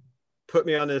and put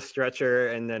me on this stretcher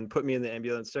and then put me in the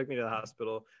ambulance, took me to the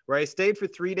hospital where I stayed for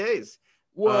 3 days.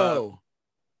 Whoa.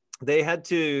 They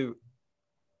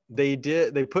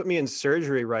put me in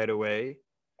surgery right away.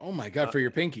 Oh my God, for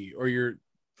your pinky or your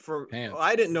pants.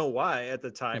 I didn't know why at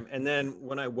the time. And then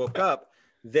when I woke up,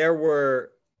 there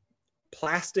were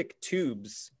plastic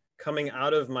tubes coming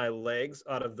out of my legs,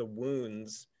 out of the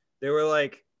wounds. They were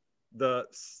like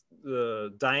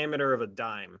the diameter of a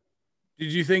dime.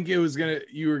 Did you think you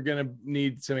were gonna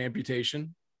need some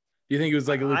amputation? Do you think it was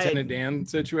like a Lieutenant Dan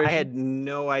situation? I had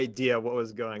no idea what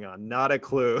was going on, not a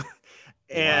clue.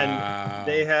 And Wow.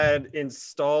 They had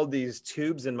installed these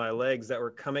tubes in my legs that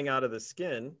were coming out of the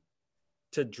skin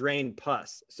to drain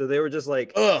pus. So they were just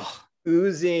like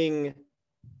oozing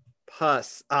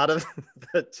pus out of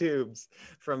the tubes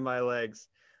from my legs.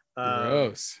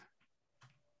 Gross.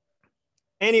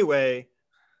 Anyway,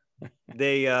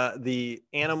 the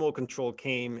animal control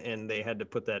came and they had to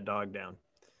put that dog down.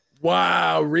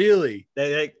 Wow, really?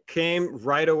 They came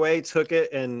right away, took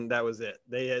it, and that was it.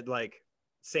 They had like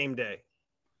same day.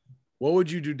 What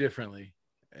would you do differently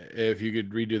if you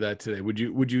could redo that today?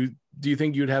 Do you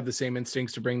think you'd have the same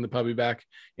instincts to bring the puppy back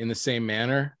in the same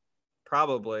manner?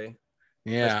 Probably.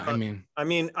 Yeah, I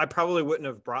mean, I probably wouldn't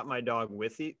have brought my dog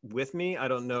with me. I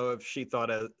don't know if she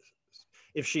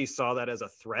saw that as a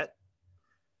threat.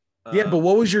 Yeah, but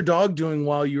what was your dog doing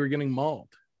while you were getting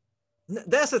mauled?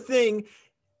 That's the thing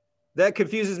that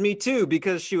confuses me too,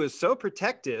 because she was so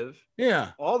protective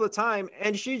all the time,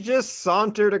 and she just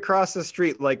sauntered across the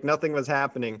street like nothing was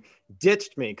happening,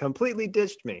 completely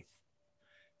ditched me.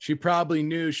 She probably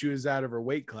knew she was out of her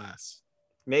weight class.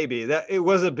 Maybe that it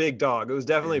was a big dog. It was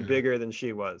definitely bigger than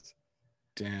she was.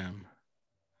 Damn,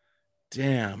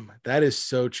 that is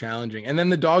so challenging. And then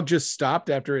the dog just stopped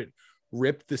after it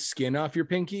ripped the skin off your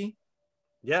pinky.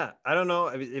 Yeah, I don't know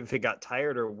if it got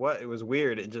tired or what. It was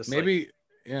weird. It just maybe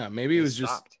it was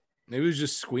stopped. Maybe it was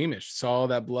just squeamish. Saw all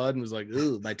that blood and was like,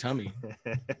 "Ooh, my tummy."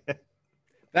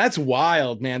 That's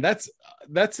wild, man. That's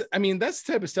the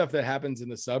type of stuff that happens in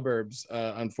the suburbs,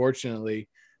 unfortunately.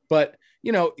 But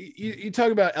you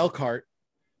talk about Elkhart,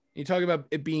 you talk about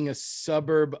it being a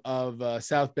suburb of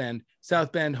South Bend,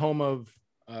 home of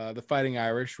the Fighting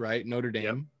Irish, right? Notre Dame.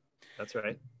 Yep, that's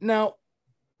right. Now,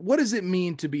 what does it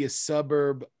mean to be a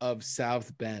suburb of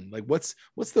South Bend? Like, what's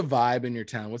the vibe in your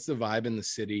town? What's the vibe in the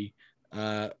city?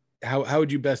 How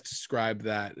would you best describe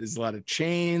that? There's a lot of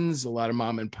chains, a lot of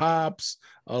mom and pops,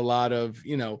 a lot of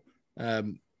what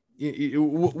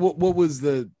was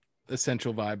the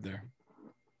essential vibe there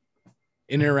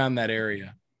in and around that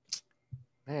area?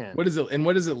 Man, what does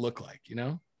it look like?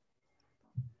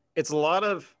 It's a lot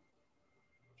of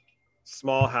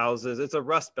small houses. It's a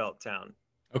Rust Belt town.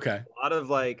 Okay. A lot of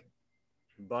like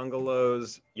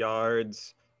bungalows,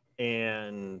 yards,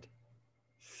 and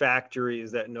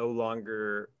factories that no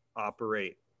longer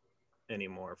operate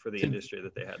anymore for the industry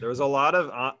that they had. There was a lot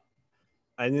of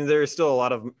there's still a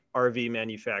lot of RV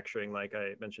manufacturing, like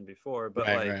I mentioned before, but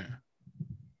right.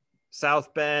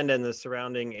 South Bend and the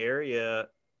surrounding area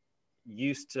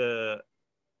used to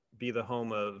be the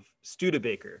home of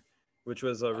Studebaker, which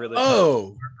was a really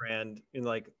brand in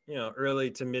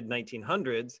early to mid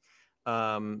 1900s.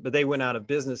 But they went out of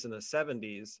business in the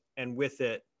 70s, and with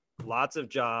it, lots of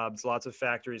jobs, lots of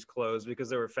factories closed because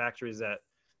there were factories that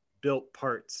built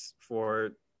parts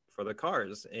for the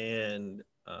cars. And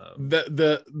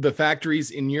the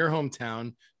factories in your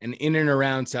hometown and in and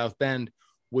around South Bend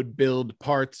would build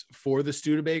parts for the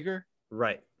Studebaker.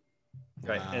 Right.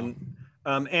 Wow.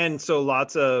 And so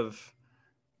lots of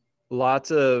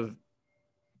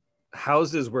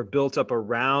houses were built up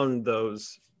around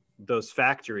those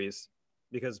factories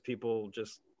because people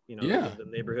just lived in the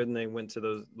neighborhood and they went to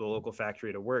the local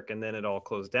factory to work, and then it all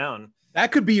closed down.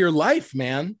 That could be your life,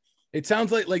 man. It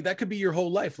sounds like that could be your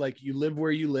whole life. Like you live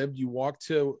where you lived, you walk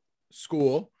to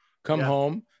school, come Yeah.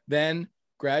 home, then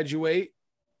graduate,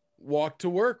 walk to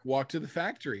work, walk to the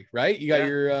factory, right? You got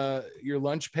your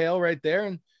lunch pail right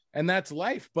there, and that's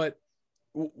life. But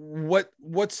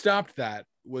what stopped that?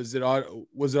 Was it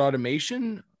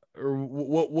automation, or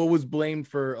what was blamed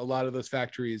for a lot of those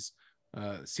factories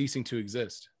ceasing to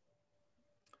exist?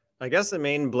 I guess the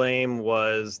main blame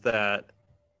was that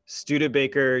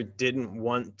Studebaker didn't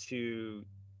want to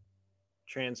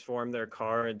transform their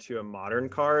car into a modern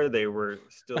car. They were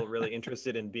still really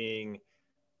interested in being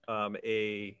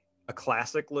a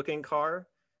classic looking car,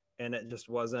 and it just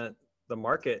wasn't the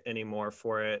market anymore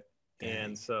for it.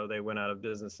 And so they went out of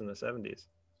business in the 70s.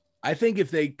 I think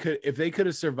if they could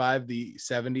have survived the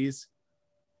 70s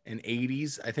and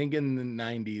 80s, I think in the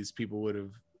 90s people would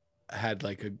have had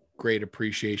like a great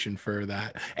appreciation for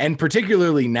that. And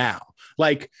particularly now,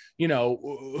 like, you know,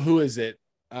 who is it?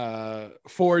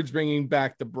 Ford's bringing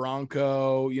back the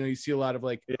Bronco. You know, you see a lot of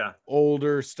like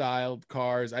older styled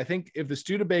cars. I think if the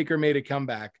Studebaker made a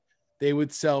comeback, they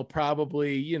would sell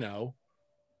probably, you know,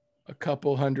 a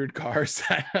couple hundred cars.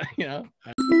 You know.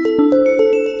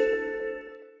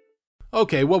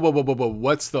 Okay, whoa.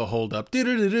 What's the holdup? It's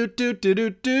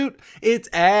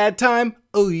ad time.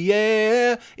 Oh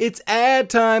yeah, it's ad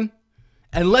time.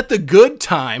 And let the good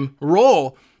time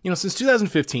roll. You know, since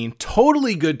 2015,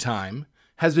 Totally Good Time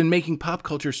has been making pop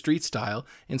culture street style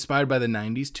inspired by the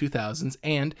 90s, 2000s,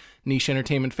 and niche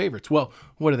entertainment favorites. Well,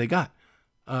 what do they got?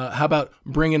 How about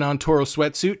Bringing On Toro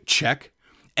Sweatsuit? Check.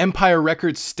 Empire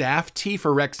Records staff tee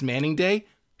for Rex Manning Day?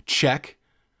 Check.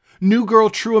 New Girl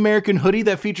True American hoodie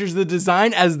that features the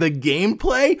design as the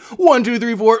gameplay? 1, 2,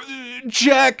 3, 4.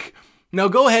 Check. Now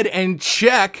go ahead and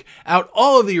check out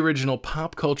all of the original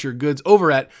pop culture goods over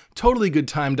at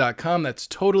totallygoodtime.com. That's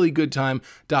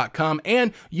totallygoodtime.com.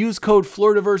 And use code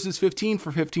FloridaVersus15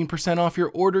 for 15% off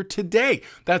your order today.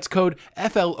 That's code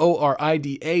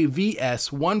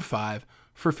FLORIDAVS15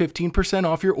 for 15%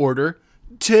 off your order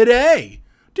today.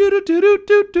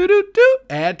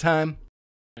 Ad time.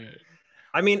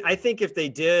 I mean, I think if they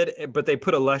did, but they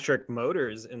put electric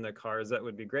motors in the cars, that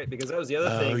would be great, because that was the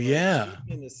other thing. Oh, yeah.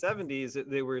 In the 70s,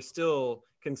 they were still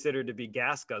considered to be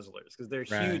gas guzzlers because they're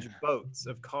huge boats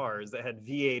of cars that had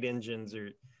V8 engines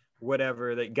or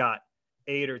whatever that got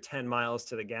 8 or 10 miles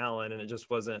to the gallon, and it just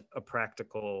wasn't a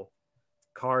practical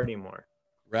car anymore.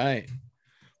 Right.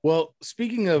 Well,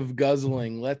 speaking of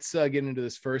guzzling, let's get into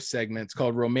this first segment. It's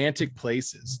called Romantic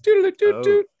Places.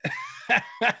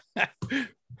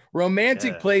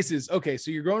 Romantic places. Okay,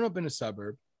 so you're growing up in a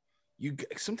suburb.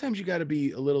 Sometimes you got to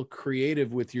be a little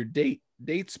creative with your date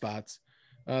spots.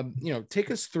 You know,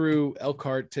 take us through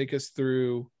Elkhart. Take us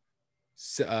through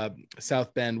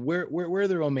South Bend. Where are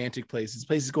the romantic places?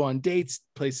 Places to go on dates.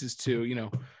 Places to, you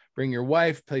know, bring your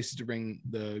wife. Places to bring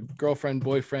the girlfriend,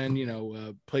 boyfriend. You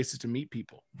know, places to meet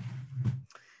people.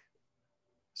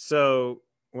 So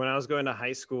when I was going to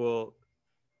high school,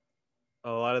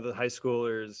 a lot of the high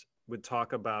schoolers would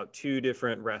talk about 2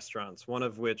 different restaurants, one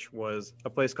of which was a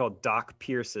place called Doc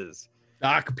Pierce's.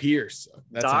 Doc Pierce.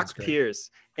 Doc Pierce.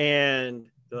 And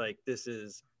they're like, this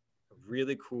is a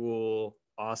really cool,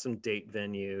 awesome date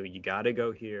venue. You got to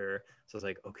go here. So I was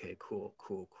like, okay, cool.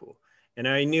 And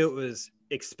I knew it was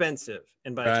expensive.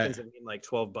 And by expensive, I mean like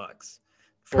 $12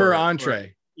 per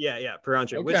entree. Per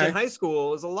entree, Okay. which in high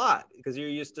school is a lot because you're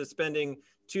used to spending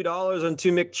 $2 on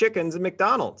 2 McChickens at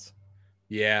McDonald's.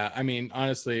 Yeah, I mean,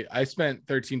 honestly, I spent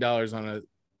 $13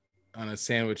 on a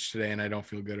sandwich today, and I don't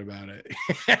feel good about it.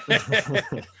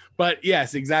 But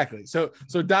yes, exactly. So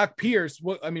Doc Pierce,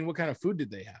 what kind of food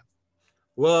did they have?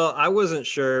 Well, I wasn't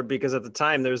sure because at the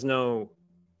time there's no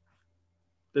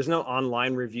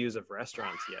online reviews of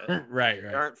restaurants yet. Right.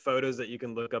 There aren't photos that you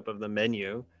can look up of the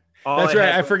menu. That's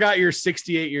right. I forgot you're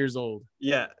 68 years old.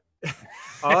 Yeah.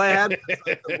 All I had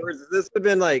was this would have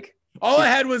been like. All I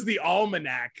had was the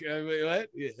almanac. What?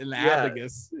 An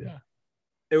abacus. Yeah.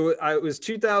 It was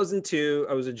 2002.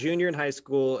 I was a junior in high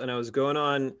school, and I was going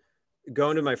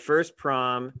to my first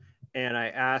prom, and I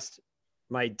asked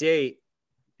my date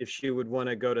if she would want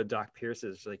to go to Doc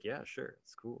Pierce's. She's like, yeah, sure.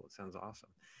 It's cool. It sounds awesome.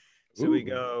 So we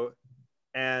go,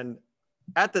 and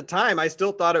at the time, I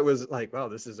still thought it was like, wow,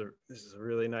 this is a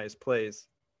really nice place.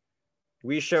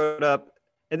 We showed up,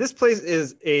 and this place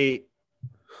is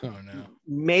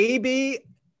maybe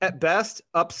at best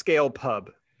upscale pub.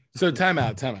 So time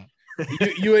out.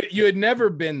 You had never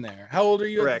been there. How old are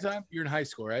you Correct. at the time? You're in high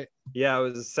school, right? Yeah, I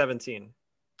was 17.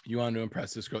 You wanted to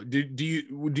impress this girl. Do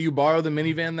you borrow the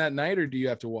minivan that night, or do you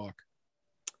have to walk?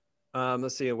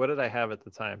 Let's see. What did I have at the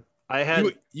time? I had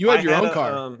you had your own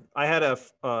car. I had a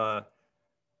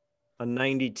a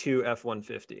 92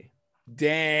 F-150.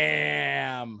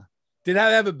 Damn. Did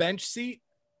I have a bench seat?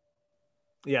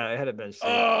 Yeah, I had a bench seat.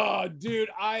 Oh, dude,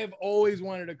 I have always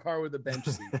wanted a car with a bench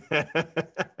seat.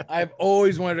 I've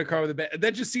always wanted a car with a bench.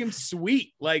 That just seems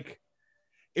sweet. Like,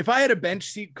 if I had a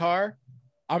bench seat car,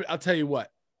 I'll tell you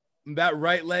what, that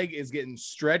right leg is getting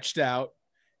stretched out,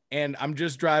 and I'm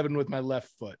just driving with my left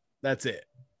foot. That's it.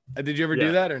 Did you ever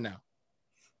do that or no?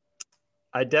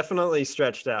 I definitely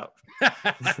stretched out.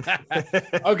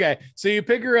 Okay, so you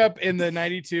pick her up in the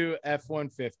 92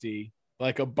 F-150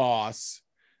 like a boss.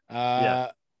 I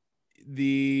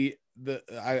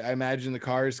imagine the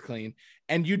car is clean,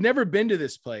 and you'd never been to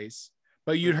this place,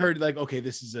 but you'd heard like, okay,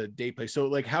 this is a date place. So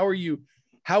like, how do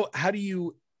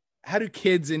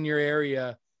kids in your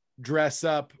area dress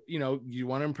up? You know, you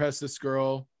want to impress this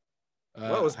girl.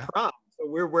 Well, it was prom. So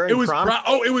we're wearing it was prom.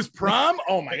 Oh, it was prom.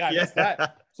 Oh my God. Yeah. That's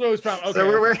that. So it was prom. Okay. So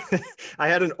we're wearing, I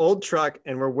had an old truck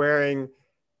and we're wearing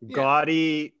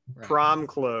gaudy prom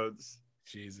clothes.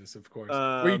 Jesus, of course.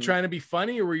 Were you trying to be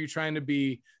funny or were you trying to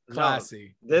be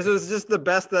classy? No, this was just the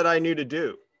best that I knew to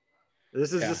do.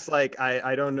 This is just like,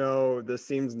 I don't know. This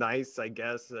seems nice, I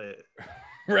guess.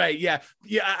 Right. Yeah.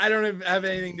 Yeah. I don't have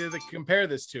anything to compare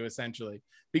this to, essentially,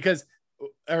 because,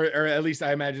 or at least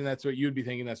I imagine that's what you'd be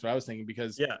thinking. That's what I was thinking,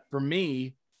 because for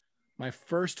me, my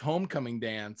first homecoming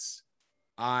dance,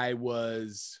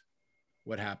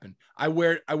 what happened? I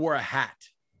wore a hat,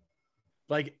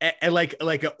 like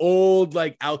an old,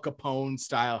 like Al Capone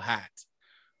style hat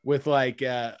with like,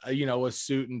 a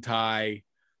suit and tie.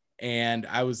 And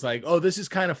I was like, oh, this is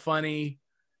kind of funny.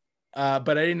 But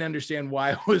I didn't understand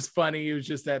why it was funny. It was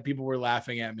just that people were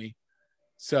laughing at me.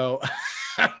 So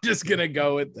I'm just going to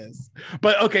go with this.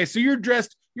 But okay, so you're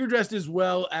dressed as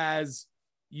well as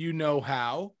you know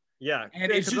how. Yeah.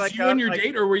 And it's just you and your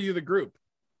date, or were you the group?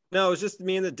 No, it was just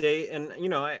me and the date. And,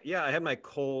 I had my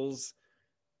Kohl's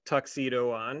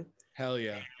tuxedo on. Hell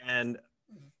yeah. And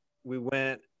we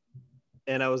went,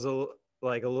 and I was a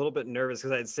little bit nervous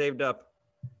because I had saved up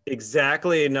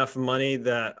exactly enough money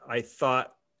that I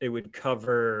thought it would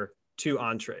cover 2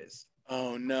 entrees.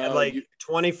 Oh no. And like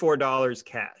 $24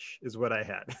 cash is what I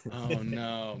had. Oh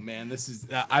no, man. This is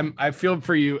I feel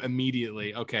for you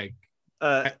immediately. Okay.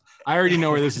 I already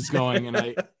know where this is going, and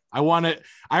I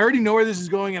already know where this is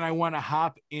going, and I want to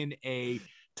hop in a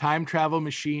time travel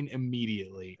machine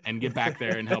immediately and get back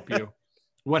there and help you.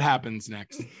 What happens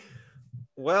next?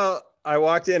 Well, I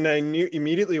walked in, and I knew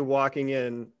immediately walking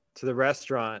in to the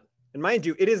restaurant, and mind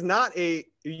you, it is not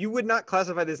you would not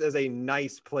classify this as a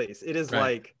nice place. It is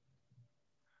like,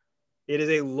 it is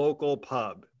a local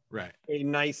pub, right? A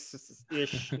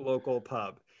nice-ish local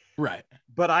pub, right?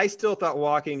 But I still thought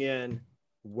walking in,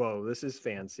 whoa, this is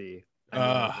fancy.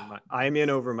 I'm in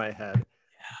over my head.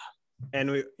 Yeah.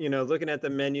 And we, looking at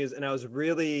the menus, and I was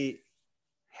really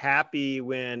happy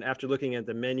when, after looking at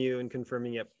the menu and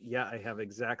confirming it, I have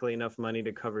exactly enough money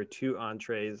to cover 2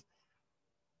 entrees.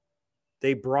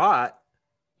 They brought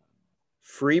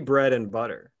free bread and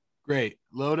butter. Great.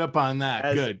 Load up on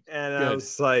that. Good. And good. I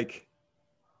was like,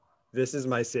 this is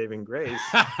my saving grace,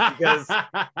 because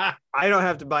I don't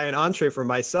have to buy an entree for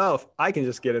myself. I can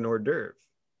just get an hors d'oeuvre,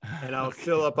 and I'll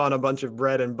fill up on a bunch of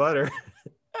bread and butter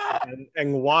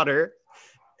and water,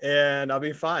 and I'll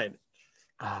be fine.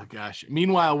 Oh gosh.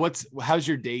 Meanwhile, how's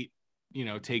your date,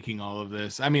 taking all of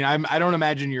this? I mean, I don't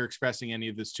imagine you're expressing any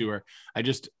of this to her. I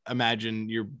just imagine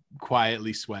you're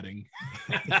quietly sweating.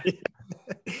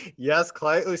 Yes,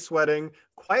 quietly sweating,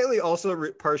 quietly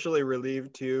also partially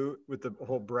relieved too with the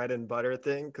whole bread and butter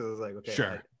thing, because I was like, okay,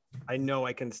 sure, I know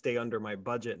I can stay under my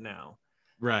budget now,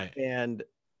 right? And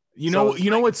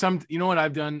what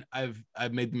I've done?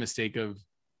 I've made the mistake of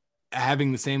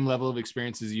having the same level of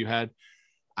experience as you had.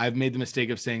 I've made the mistake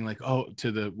of saying like, oh,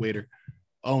 to the waiter,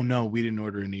 oh no, we didn't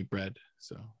order any bread,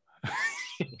 so.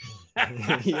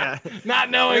 Yeah,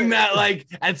 not knowing that like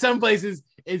at some places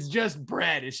it's just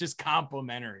bread, it's just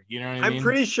complimentary, you know what I mean? I'm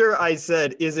pretty sure I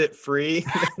said, is it free?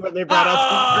 When they brought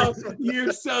up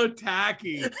you're so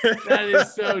tacky. That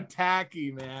is so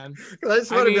tacky, man. But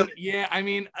who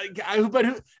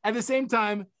at the same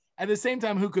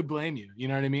time, who could blame you? You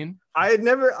know what I mean? I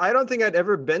don't think I'd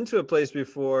ever been to a place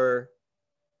before,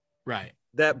 right,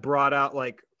 that brought out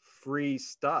like free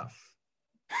stuff.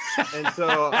 And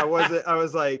so I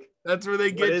was like, that's where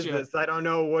they get you. What is this? I don't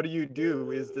know. What do you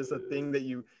do? Is this a thing that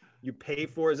you pay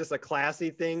for? Is this a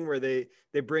classy thing where they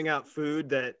bring out food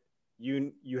that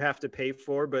you have to pay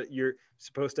for, but you're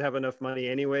supposed to have enough money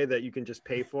anyway that you can just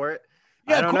pay for it?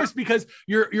 Yeah, of course, because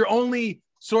your only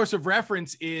source of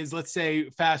reference is, let's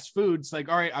say, fast foods. Like,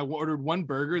 all right, I ordered 1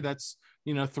 burger. That's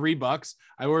 $3.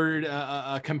 I ordered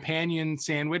a companion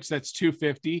sandwich that's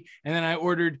 $2.50, and then I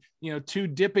ordered 2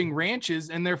 dipping ranches,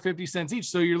 and they're 50 cents each.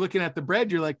 So you're looking at the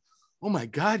bread, you're like, oh my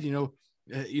god,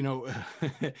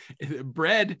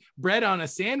 bread on a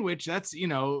sandwich, that's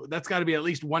got to be at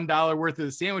least $1 worth of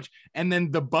the sandwich, and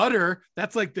then the butter,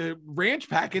 that's like the ranch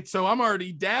packet, so I'm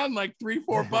already down like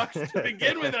 $3-4 to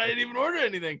begin with, and I didn't even order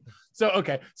anything. So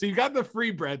okay, so you got the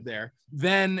free bread there.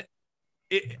 Then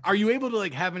are you able to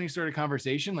like have any sort of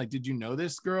conversation? Like, did you know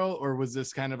this girl, or was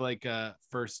this kind of like a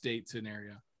first date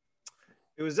scenario?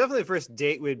 It was definitely the first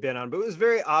date we'd been on, but it was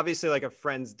very obviously like a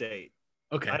friend's date.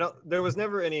 Okay. There was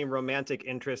never any romantic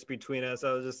interest between us.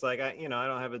 I was just like, I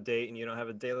don't have a date and you don't have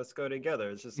a date. Let's go together.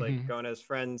 It's just like going as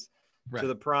friends to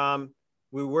the prom.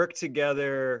 We worked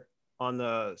together on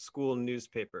the school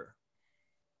newspaper.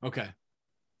 Okay.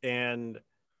 And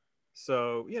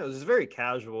so, it was very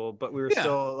casual, but we were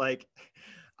still like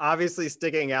obviously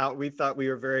sticking out. We thought we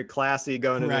were very classy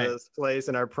going into this place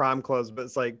in our prom clothes, but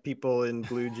it's like people in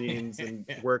blue jeans and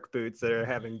work boots that are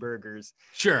having burgers.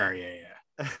 Sure. Yeah.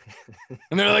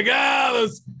 And they're like,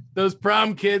 those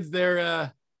prom kids, they're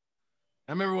I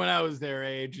remember when I was their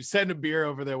age, you send a beer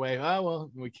over their way. Oh,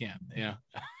 well, we can't,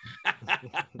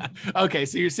 Okay,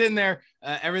 so you're sitting there,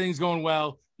 everything's going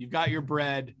well, you've got your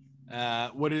bread.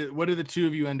 What do the two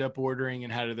of you end up ordering,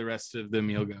 and how did the rest of the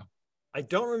meal go? I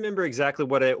don't remember exactly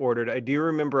what I ordered. I do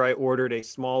remember I ordered a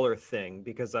smaller thing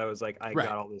because I was like, I got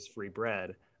all this free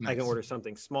bread. Nice. I can order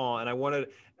something small. And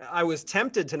I was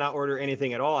tempted to not order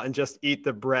anything at all and just eat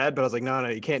the bread. But I was like, no,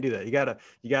 you can't do that. You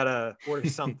gotta order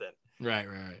something. Right.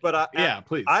 But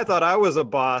please. I thought I was a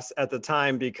boss at the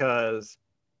time because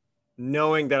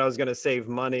knowing that I was going to save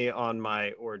money on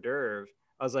my hors d'oeuvre,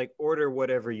 I was like, order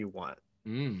whatever you want.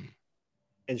 And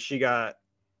she got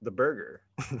the burger,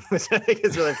 which I think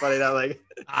is really funny. That like,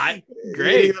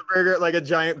 great. Eating the burger, like a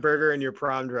giant burger in your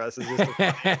prom dress, is just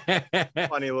a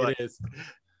funny look. It is.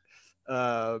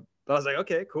 But I was like,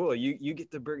 okay, cool. You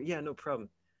get the burger. Yeah, no problem.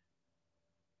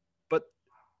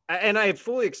 And I had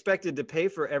fully expected to pay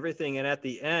for everything. And at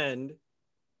the end,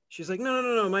 she's like,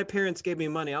 no. My parents gave me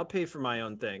money. I'll pay for my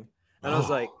own thing. And I was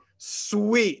like,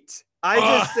 sweet. I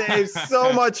just saved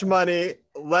so much money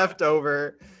left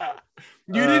over.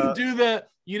 You didn't do the,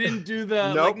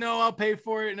 nope. Like, no, I'll pay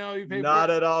for it. No, you pay for it. Not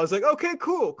at all. I was like, okay,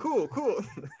 cool.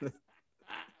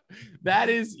 That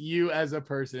is you as a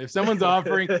person. If someone's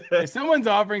offering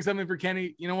something for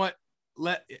Kenny, you know what?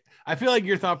 I feel like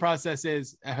your thought process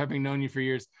is, having known you for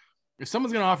years, if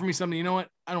someone's going to offer me something, you know what?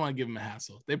 I don't want to give them a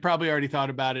hassle. They probably already thought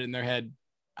about it in their head.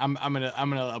 I'm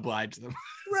gonna oblige them.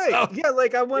 Right. So, yeah.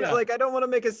 Like I don't want to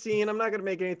make a scene. I'm not going to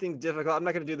make anything difficult. I'm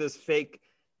not going to do this fake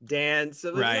dance.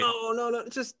 Like, right. No.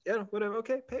 Just, whatever.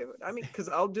 Okay. Pay. I mean, cause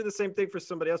I'll do the same thing for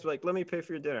somebody else. Like, let me pay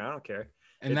for your dinner. I don't care.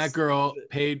 And that girl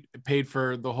paid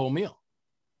for the whole meal.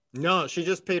 No, she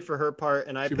just paid for her part,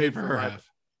 and I paid for her half.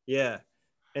 Yeah.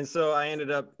 And so I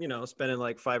ended up, spending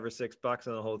like $5 or $6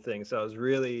 on the whole thing. So I was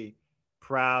really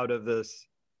proud of this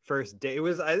first date. It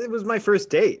was my first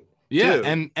date. Yeah.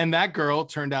 Too. And that girl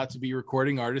turned out to be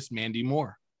recording artist Mandy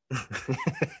Moore.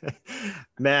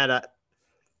 Man,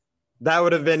 that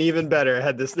would have been even better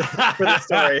had this for the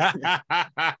story.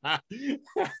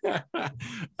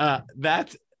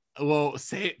 That's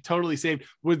totally saved.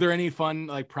 Was there any fun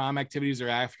like prom activities or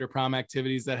after prom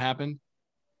activities that happened?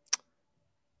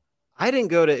 I didn't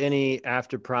go to any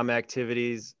after prom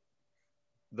activities.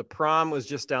 The prom was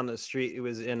just down the street. It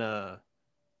was in a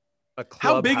clubhouse.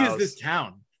 How big is this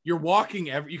town? You're walking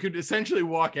you could essentially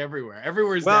walk everywhere.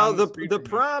 Everywhere's the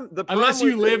prom unless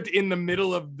you lived in the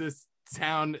middle of this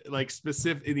town, like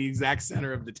specific in the exact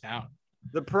center of the town.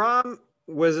 The prom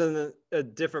was in a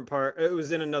different part. It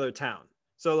was in another town.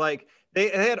 So like they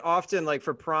had often, like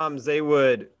for proms, they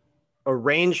would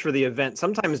arrange for the event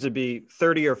sometimes to be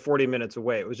 30 or 40 minutes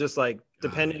away. It was just like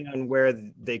depending on where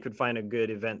they could find a good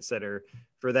event setter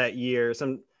for that year.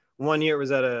 One year it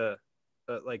was at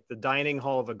like the dining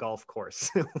hall of a golf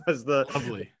course. was the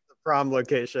prom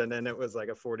location, and it was like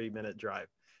a 40-minute drive.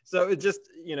 So it just,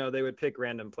 they would pick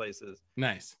random places.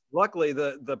 Nice. Luckily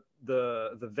the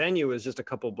venue was just a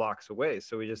couple blocks away,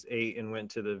 so we just ate and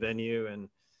went to the venue, and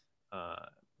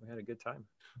we had a good time.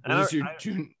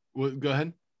 Go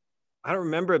ahead. I don't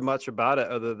remember much about it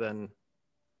other than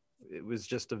it was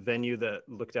just a venue that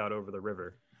looked out over the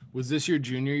river. Was this your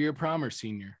junior year prom or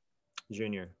senior?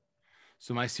 Junior.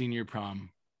 So my senior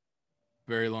prom,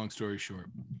 very long story short,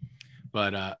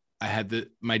 but I had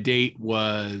my date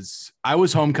was, I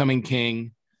was homecoming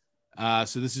king.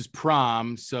 So this is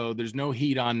prom. So there's no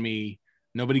heat on me.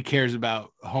 Nobody cares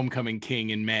about homecoming king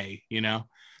in May,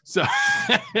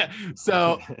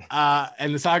 So,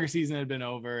 and the soccer season had been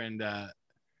over. And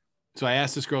so I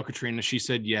asked this girl, Katrina, she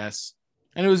said yes.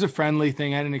 And it was a friendly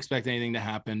thing. I didn't expect anything to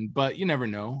happen, but you never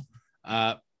know.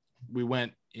 We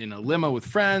went in a limo with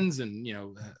friends, and, you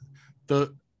know,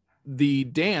 the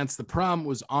dance, the prom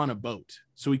was on a boat.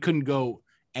 So we couldn't go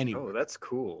anywhere. Oh, that's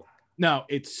cool. No,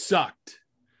 it sucked.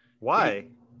 Why?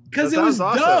 Because That it was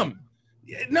sounds awesome. dumb.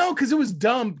 No, because it was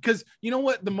dumb. Because you know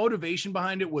what? The motivation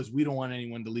behind it was we don't want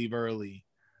anyone to leave early.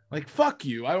 Like, fuck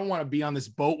you. I don't want to be on this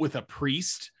boat with a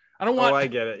priest. I don't want. Oh, I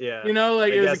get it. Yeah. You know,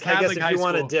 like I it was guess, a Catholic if high you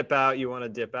want to school. dip out, you want to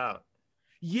dip out.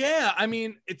 Yeah, I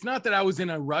mean, it's not that I was in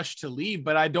a rush to leave,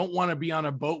 but I don't want to be on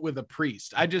a boat with a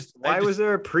priest. Why was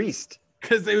there a priest?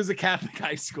 Because it was a Catholic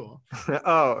high school.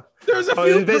 Oh, There was a oh,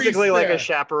 few it was basically priests like there. a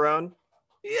chaperone.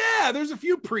 Yeah, there's a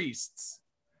few priests.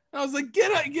 And I was like,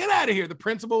 get out of here. The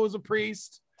principal was a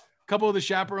priest. A couple of the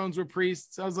chaperones were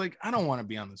priests. I was like, I don't want to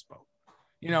be on this boat.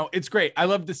 You know, it's great. I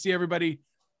love to see everybody.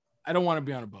 I don't want to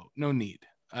be on a boat. No need.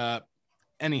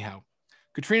 Anyhow,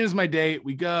 Katrina's my date.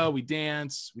 We go, we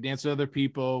dance with other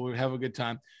people. We have a good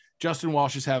time. Justin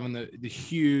Walsh is having the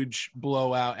huge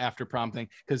blowout after prom thing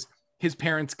because his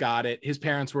parents got it. His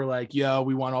parents were like, yo,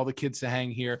 we want all the kids to hang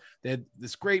here. They had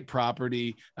this great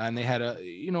property, and they had a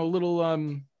little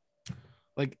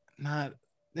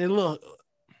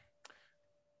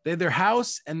they had their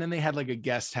house, and then they had like a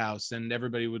guest house, and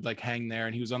everybody would like hang there.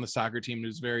 And he was on the soccer team. He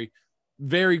was very,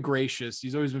 very gracious.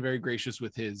 He's always been very gracious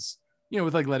with his,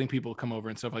 with like letting people come over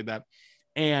and stuff like that.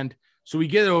 And so we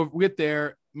get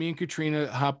there, me and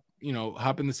Katrina hop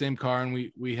in the same car, and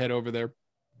we head over there.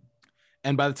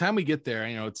 And by the time we get there,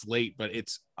 it's late, but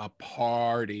it's a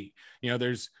party.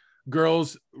 There's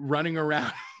girls running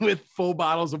around with full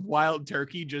bottles of Wild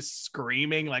Turkey, just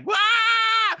screaming like, "Wah!"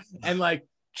 and like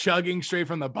chugging straight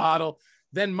from the bottle.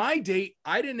 Then my date,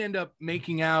 I didn't end up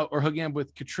making out or hooking up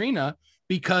with Katrina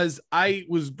because I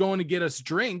was going to get us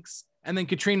drinks. And then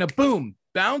Katrina, boom,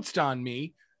 bounced on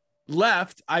me,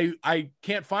 left. I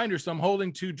can't find her. So I'm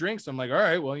holding 2 drinks. I'm like, all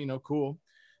right, well, cool.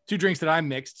 2 drinks that I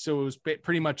mixed. So it was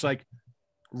pretty much like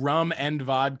rum and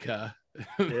vodka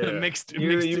mixed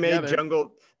You together. made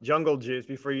jungle juice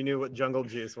before you knew what jungle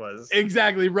juice was.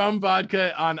 Exactly. Rum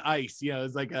vodka on ice.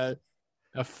 It's like a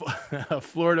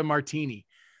Florida martini.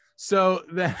 So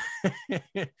then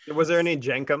Was there any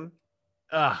jenkum?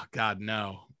 oh God,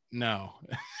 no.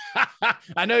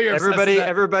 I know you're obsessed with that.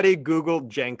 Everybody Googled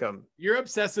jenkum. You're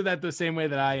obsessed with that the same way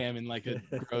that I am, in like a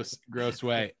gross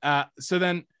way. So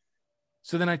then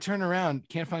I turn around,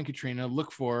 can't find Katrina,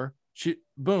 look for her.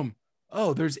 Boom.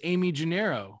 Oh, there's Amy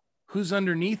Gennaro. Who's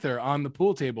underneath her on the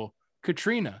pool table?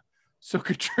 Katrina. So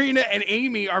Katrina and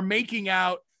Amy are making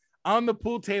out on the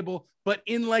pool table, but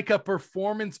in like a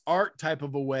performance art type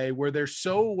of a way where they're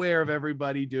so aware of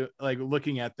everybody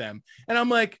looking at them. And I'm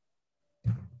like,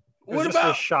 what Just about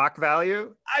the shock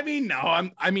value? I mean, no,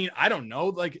 I don't know.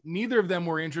 Like neither of them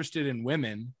were interested in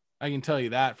women. I can tell you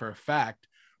that for a fact.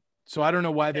 So I don't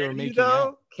know why they were making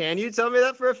out. Can you tell me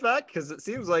that for a fact? Because it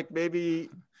seems like maybe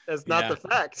that's not the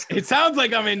fact. It sounds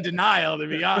like I'm in denial, to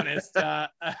be honest.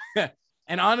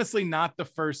 And honestly, not the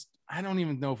first. I don't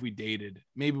even know if we dated.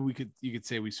 Maybe you could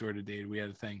say we sort of dated. We had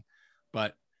a thing,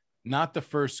 but not the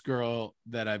first girl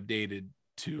that I've dated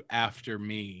to after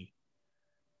me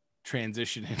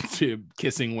transition into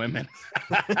kissing women.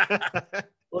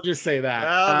 We'll just say that.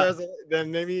 Well,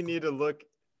 then maybe you need to look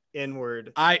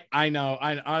inward. I know.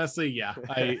 I honestly, yeah.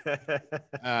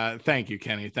 Thank you,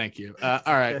 Kenny. Thank you. All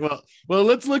right. Well,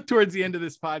 let's look towards the end of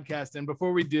this podcast. And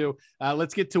before we do,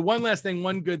 let's get to one last thing,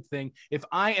 one good thing. If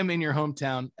I am in your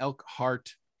hometown,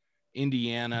 Elkhart,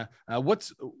 Indiana,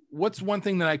 what's one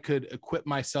thing that I could equip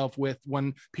myself with,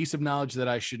 one piece of knowledge that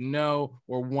I should know,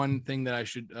 or one thing that I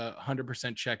should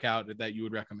 100% check out that you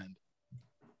would recommend?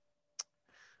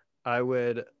 I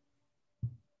would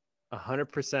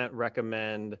 100%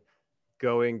 recommend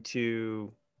going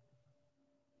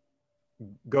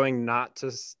not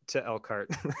to Elkhart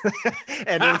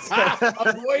and instead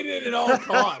avoid it at all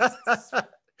costs.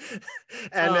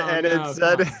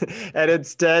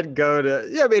 Instead go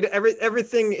to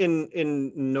everything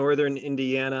in northern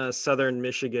Indiana, southern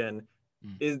Michigan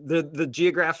is the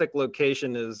geographic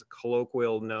location is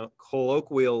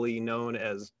colloquially known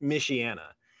as Michiana.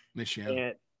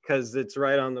 Because it's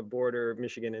right on the border of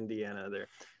Michigan, Indiana there.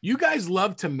 You guys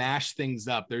love to mash things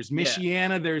up. There's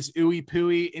Michiana, there's Ooey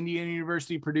Pooey, Indiana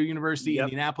University, Purdue University,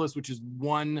 Indianapolis, which is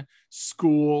one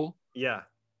school. Yeah.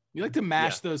 You like to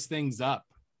mash those things up.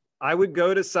 I would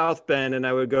go to South Bend and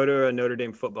I would go to a Notre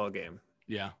Dame football game.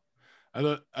 Yeah.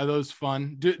 Are those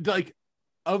fun?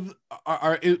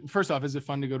 first off, is it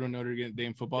fun to go to a Notre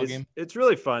Dame football game? It's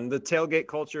really fun. The tailgate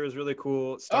culture is really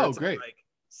cool. It starts great. at like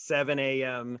 7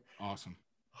 a.m. Awesome.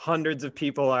 Hundreds of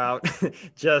people out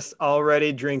just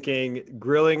already drinking,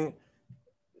 grilling,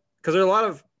 because there are a lot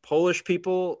of Polish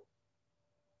people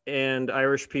and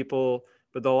Irish people,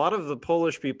 but a lot of the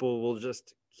Polish people will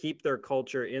just keep their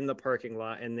culture in the parking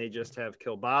lot, and they just have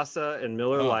kielbasa and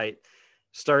Miller Lite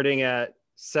starting at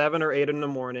 7 or 8 in the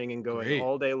morning and going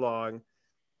all day long.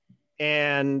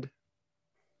 And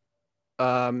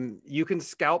you can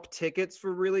scalp tickets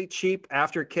for really cheap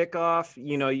after kickoff.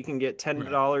 You know, you can get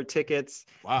 $10 tickets.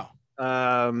 Wow.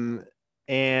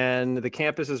 And the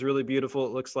campus is really beautiful.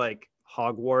 It looks like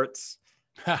Hogwarts.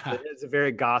 It's a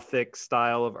very Gothic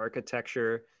style of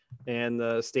architecture, and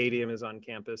the stadium is on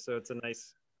campus. So it's a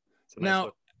nice now,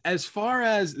 look. As far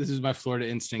as this is my Florida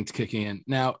instinct kicking in.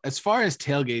 Now, as far as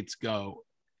tailgates go,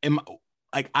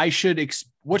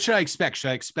 what should I expect? Should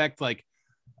I expect like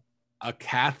a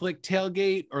Catholic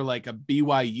tailgate or like a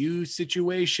BYU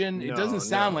situation? It doesn't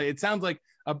sound like it sounds like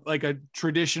a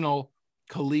traditional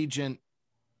collegiate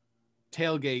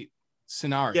tailgate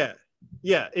scenario.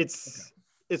 Yeah, it's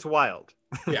wild.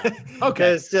 Yeah. Okay.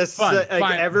 It's just fine.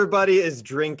 Everybody is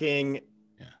drinking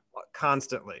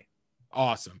constantly.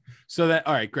 Awesome. So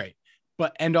all right, great.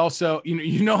 But, and also,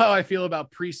 you know how I feel about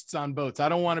priests on boats. I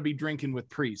don't want to be drinking with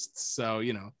priests. So,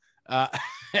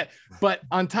 but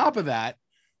on top of that,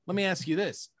 let me ask you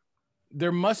this.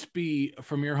 There must be,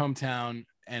 from your hometown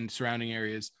and surrounding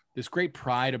areas, this great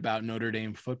pride about Notre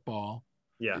Dame football.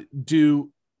 Yeah.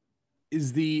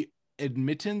 Is the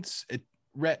admittance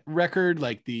record,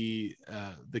 like the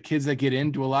kids that get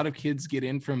in, do a lot of kids get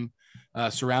in from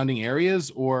surrounding areas,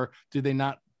 or do they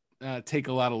not take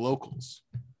a lot of locals?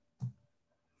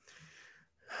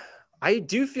 I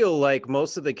do feel like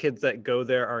most of the kids that go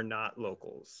there are not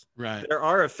locals. Right. There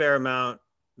are a fair amount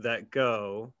that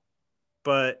go,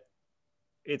 but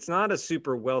it's not a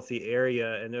super wealthy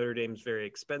area, and Notre Dame's very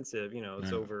expensive.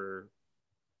 It's over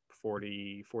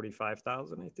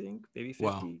 45,000, I think, maybe 50.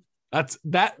 Wow. That's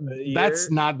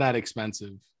not that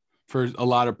expensive for a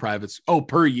lot of privates. Oh,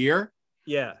 per year?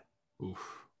 Yeah. Oof.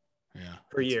 Yeah.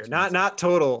 Per year. Not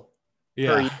total.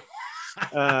 Yeah. Per year.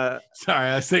 Sorry,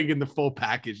 I was thinking the full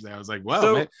package there. I was like,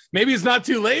 well, maybe it's not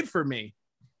too late for me.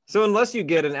 So unless you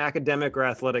get an academic or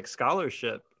athletic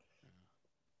scholarship,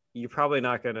 you're probably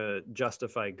not going to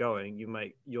justify going.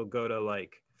 You'll go to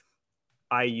like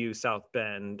IU South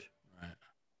Bend. Right.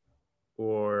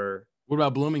 Or what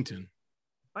about Bloomington?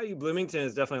 IU Bloomington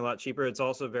is definitely a lot cheaper. It's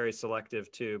also very selective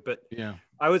too. But yeah,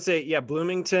 I would say,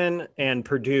 Bloomington and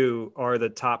Purdue are the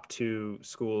top two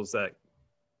schools that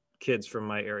kids from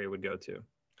my area would go to.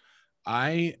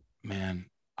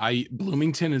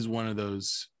 Bloomington is one of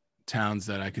those towns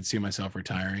that I could see myself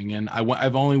retiring in. I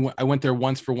went there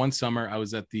once for one summer. I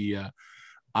was at the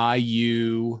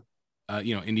IU,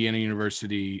 Indiana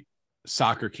University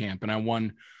soccer camp, and I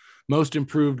won most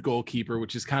improved goalkeeper,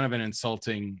 which is kind of an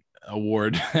insulting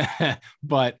award,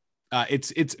 but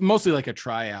it's mostly like a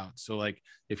tryout. So like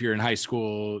if you're in high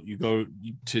school, you go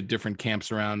to different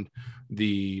camps around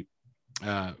the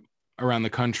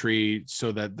country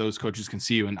so that those coaches can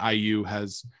see you. And IU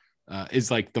is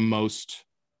like the most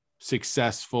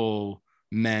successful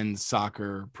men's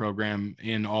soccer program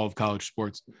in all of college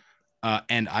sports.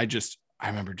 And I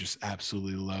remember just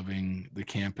absolutely loving the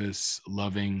campus,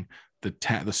 loving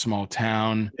the small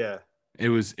town. Yeah.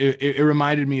 It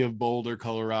reminded me of Boulder,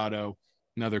 Colorado,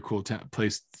 another cool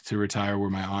place to retire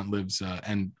where my aunt lives,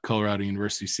 and Colorado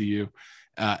University CU.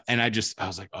 And I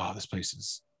was like, oh, this place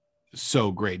is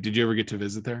so great. Did you ever get to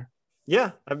visit there?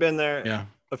 Yeah, I've been there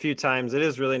a few times. It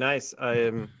is really nice.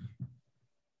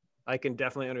 I can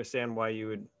definitely understand why you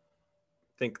would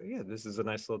think, this is a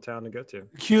nice little town to go to.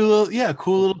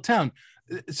 Cool little town.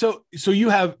 So do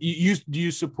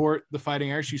you support the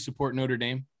Fighting Irish? You support Notre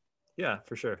Dame? Yeah,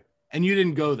 for sure. And you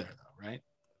didn't go there though, right?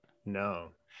 No.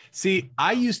 See,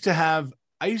 I used to have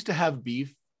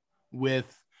beef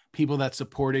with people that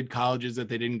supported colleges that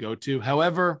they didn't go to.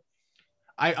 However,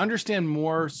 I understand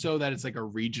more so that it's like a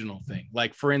regional thing.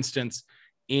 Like for instance,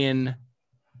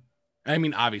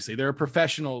 obviously there are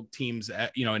professional teams,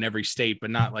 in every state, but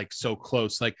not like so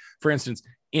close. Like for instance,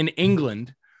 in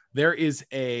England, there is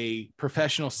a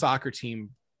professional soccer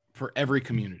team for every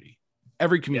community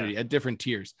at different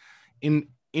tiers.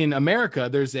 In America,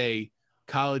 there's a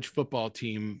college football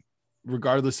team,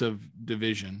 regardless of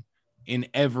division, in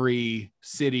every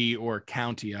city or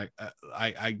county.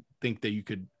 I think that you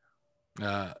could,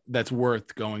 that's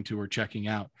worth going to or checking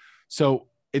out. So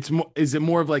is it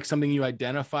more of like something you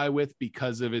identify with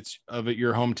because of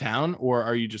your hometown, or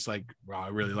are you just like, wow, I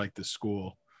really like this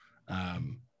school?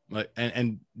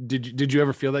 And did you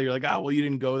ever feel that you're like, oh, well, you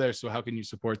didn't go there, so how can you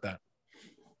support that?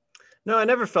 No, I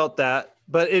never felt that,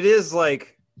 but it is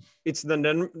like it's the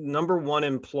number one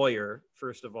employer,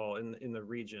 first of all, in the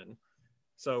region.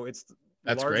 So it's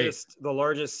That's the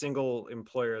largest single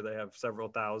employer. They have several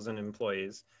thousand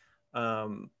employees.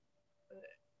 So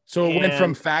it went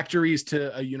from factories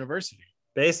to a university.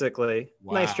 Basically,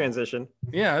 Wow. Nice transition.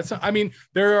 Yeah, I mean,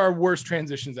 there are worse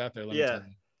transitions out there. Let me Yeah. tell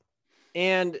you.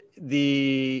 And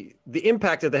the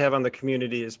impact that they have on the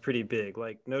community is pretty big.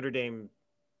 Like Notre Dame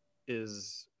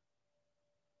is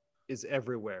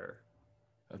everywhere.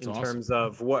 That's in awesome. terms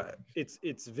of what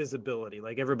its visibility.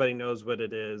 Like everybody knows what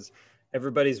it is.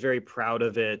 Everybody's very proud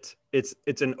of it.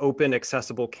 It's an open,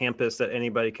 accessible campus that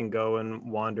anybody can go and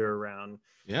wander around.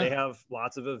 Yeah. They have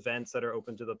lots of events that are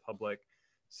open to the public.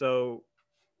 So,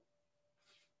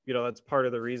 that's part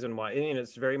of the reason why, and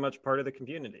it's very much part of the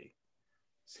community.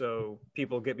 So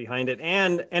people get behind it,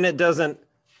 and it doesn't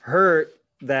hurt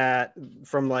that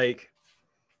from like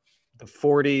the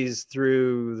 40s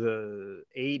through the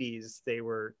 80s, they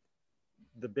were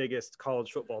the biggest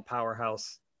college football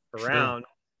powerhouse around. Sure.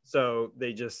 So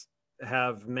they just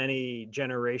have many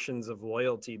generations of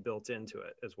loyalty built into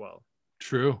it as well.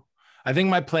 True. I think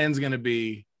my plan's going to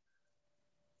be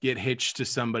get hitched to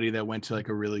somebody that went to like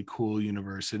a really cool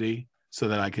university so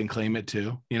that I can claim it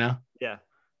too, Yeah.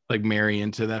 Like marry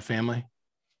into that family.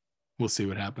 We'll see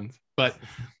what happens. But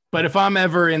if I'm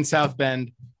ever in South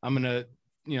Bend, I'm going to,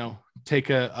 take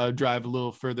a drive a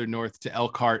little further north to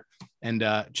Elkhart and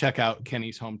check out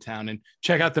Kenny's hometown and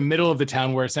check out the middle of the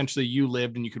town where essentially you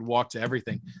lived and you could walk to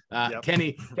everything. Yep.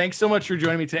 Kenny, thanks so much for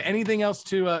joining me today. Anything else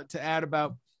to add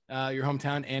about your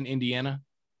hometown and Indiana?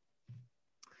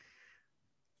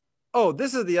 Oh,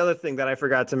 this is the other thing that I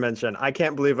forgot to mention. I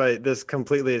can't believe this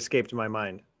completely escaped my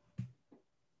mind.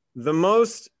 The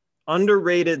most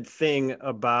underrated thing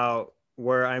about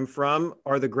where I'm from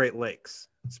are the Great Lakes.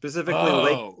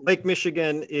 Specifically, Lake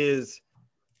Michigan is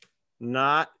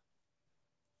not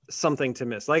something to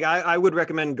miss. Like I would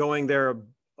recommend going there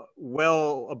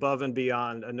well above and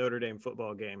beyond a Notre Dame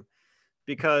football game,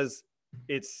 because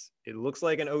it looks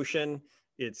like an ocean.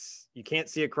 You can't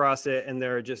see across it, and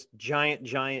there are just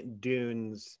giant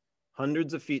dunes,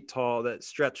 hundreds of feet tall, that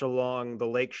stretch along the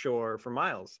lake shore for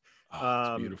miles.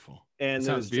 Oh, it's beautiful. And it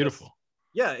sounds beautiful.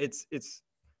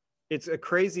 It's a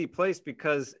crazy place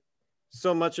because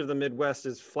so much of the Midwest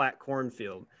is flat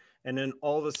cornfield. And then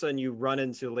all of a sudden you run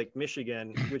into Lake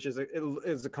Michigan, which is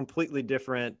a completely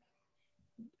different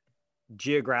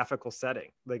geographical setting.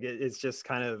 Like it's just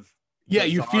kind of,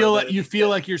 you feel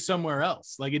like you're somewhere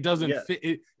else. Like it doesn't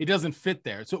fit. It doesn't fit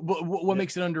there. So what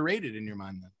makes it underrated in your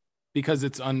mind then? Because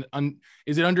it's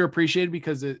is it underappreciated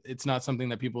because it's not something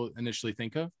that people initially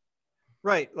think of?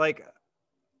 Right. Like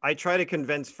I try to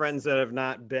convince friends that have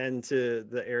not been to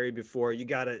the area before,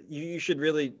 you should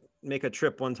really make a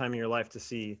trip one time in your life to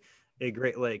see a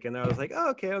Great Lake. And I was like,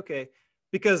 oh, okay.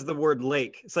 Because the word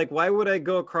lake, it's like, why would I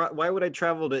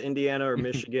travel to Indiana or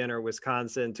Michigan or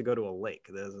Wisconsin to go to a lake?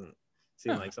 That doesn't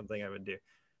seem like something I would do.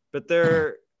 But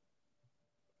they're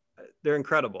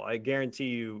incredible. I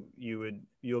guarantee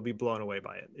you'll be blown away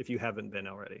by it if you haven't been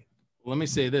already. Let me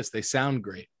say this. They sound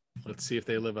great. Let's see if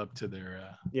they live up to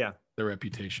their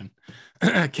reputation.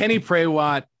 Kenny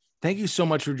Praywat, thank you so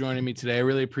much for joining me today. I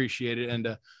really appreciate it. And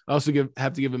I also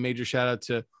have to give a major shout out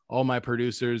to all my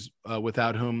producers,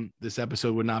 without whom this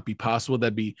episode would not be possible.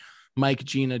 That'd be Mike,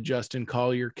 Gina, Justin,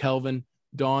 Collier, Kelvin,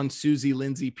 Dawn, Susie,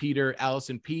 Lindsay, Peter,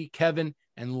 Allison P, Kevin,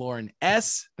 and Lauren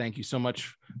S. Thank you so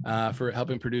much for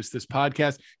helping produce this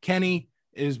podcast. Kenny,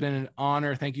 it has been an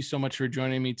honor. Thank you so much for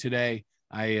joining me today.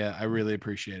 I really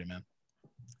appreciate it, man.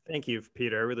 Thank you,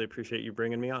 Peter. I really appreciate you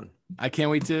bringing me on. I can't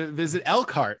wait to visit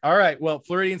Elkhart. All right. Well,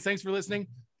 Floridians, thanks for listening.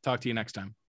 Talk to you next time.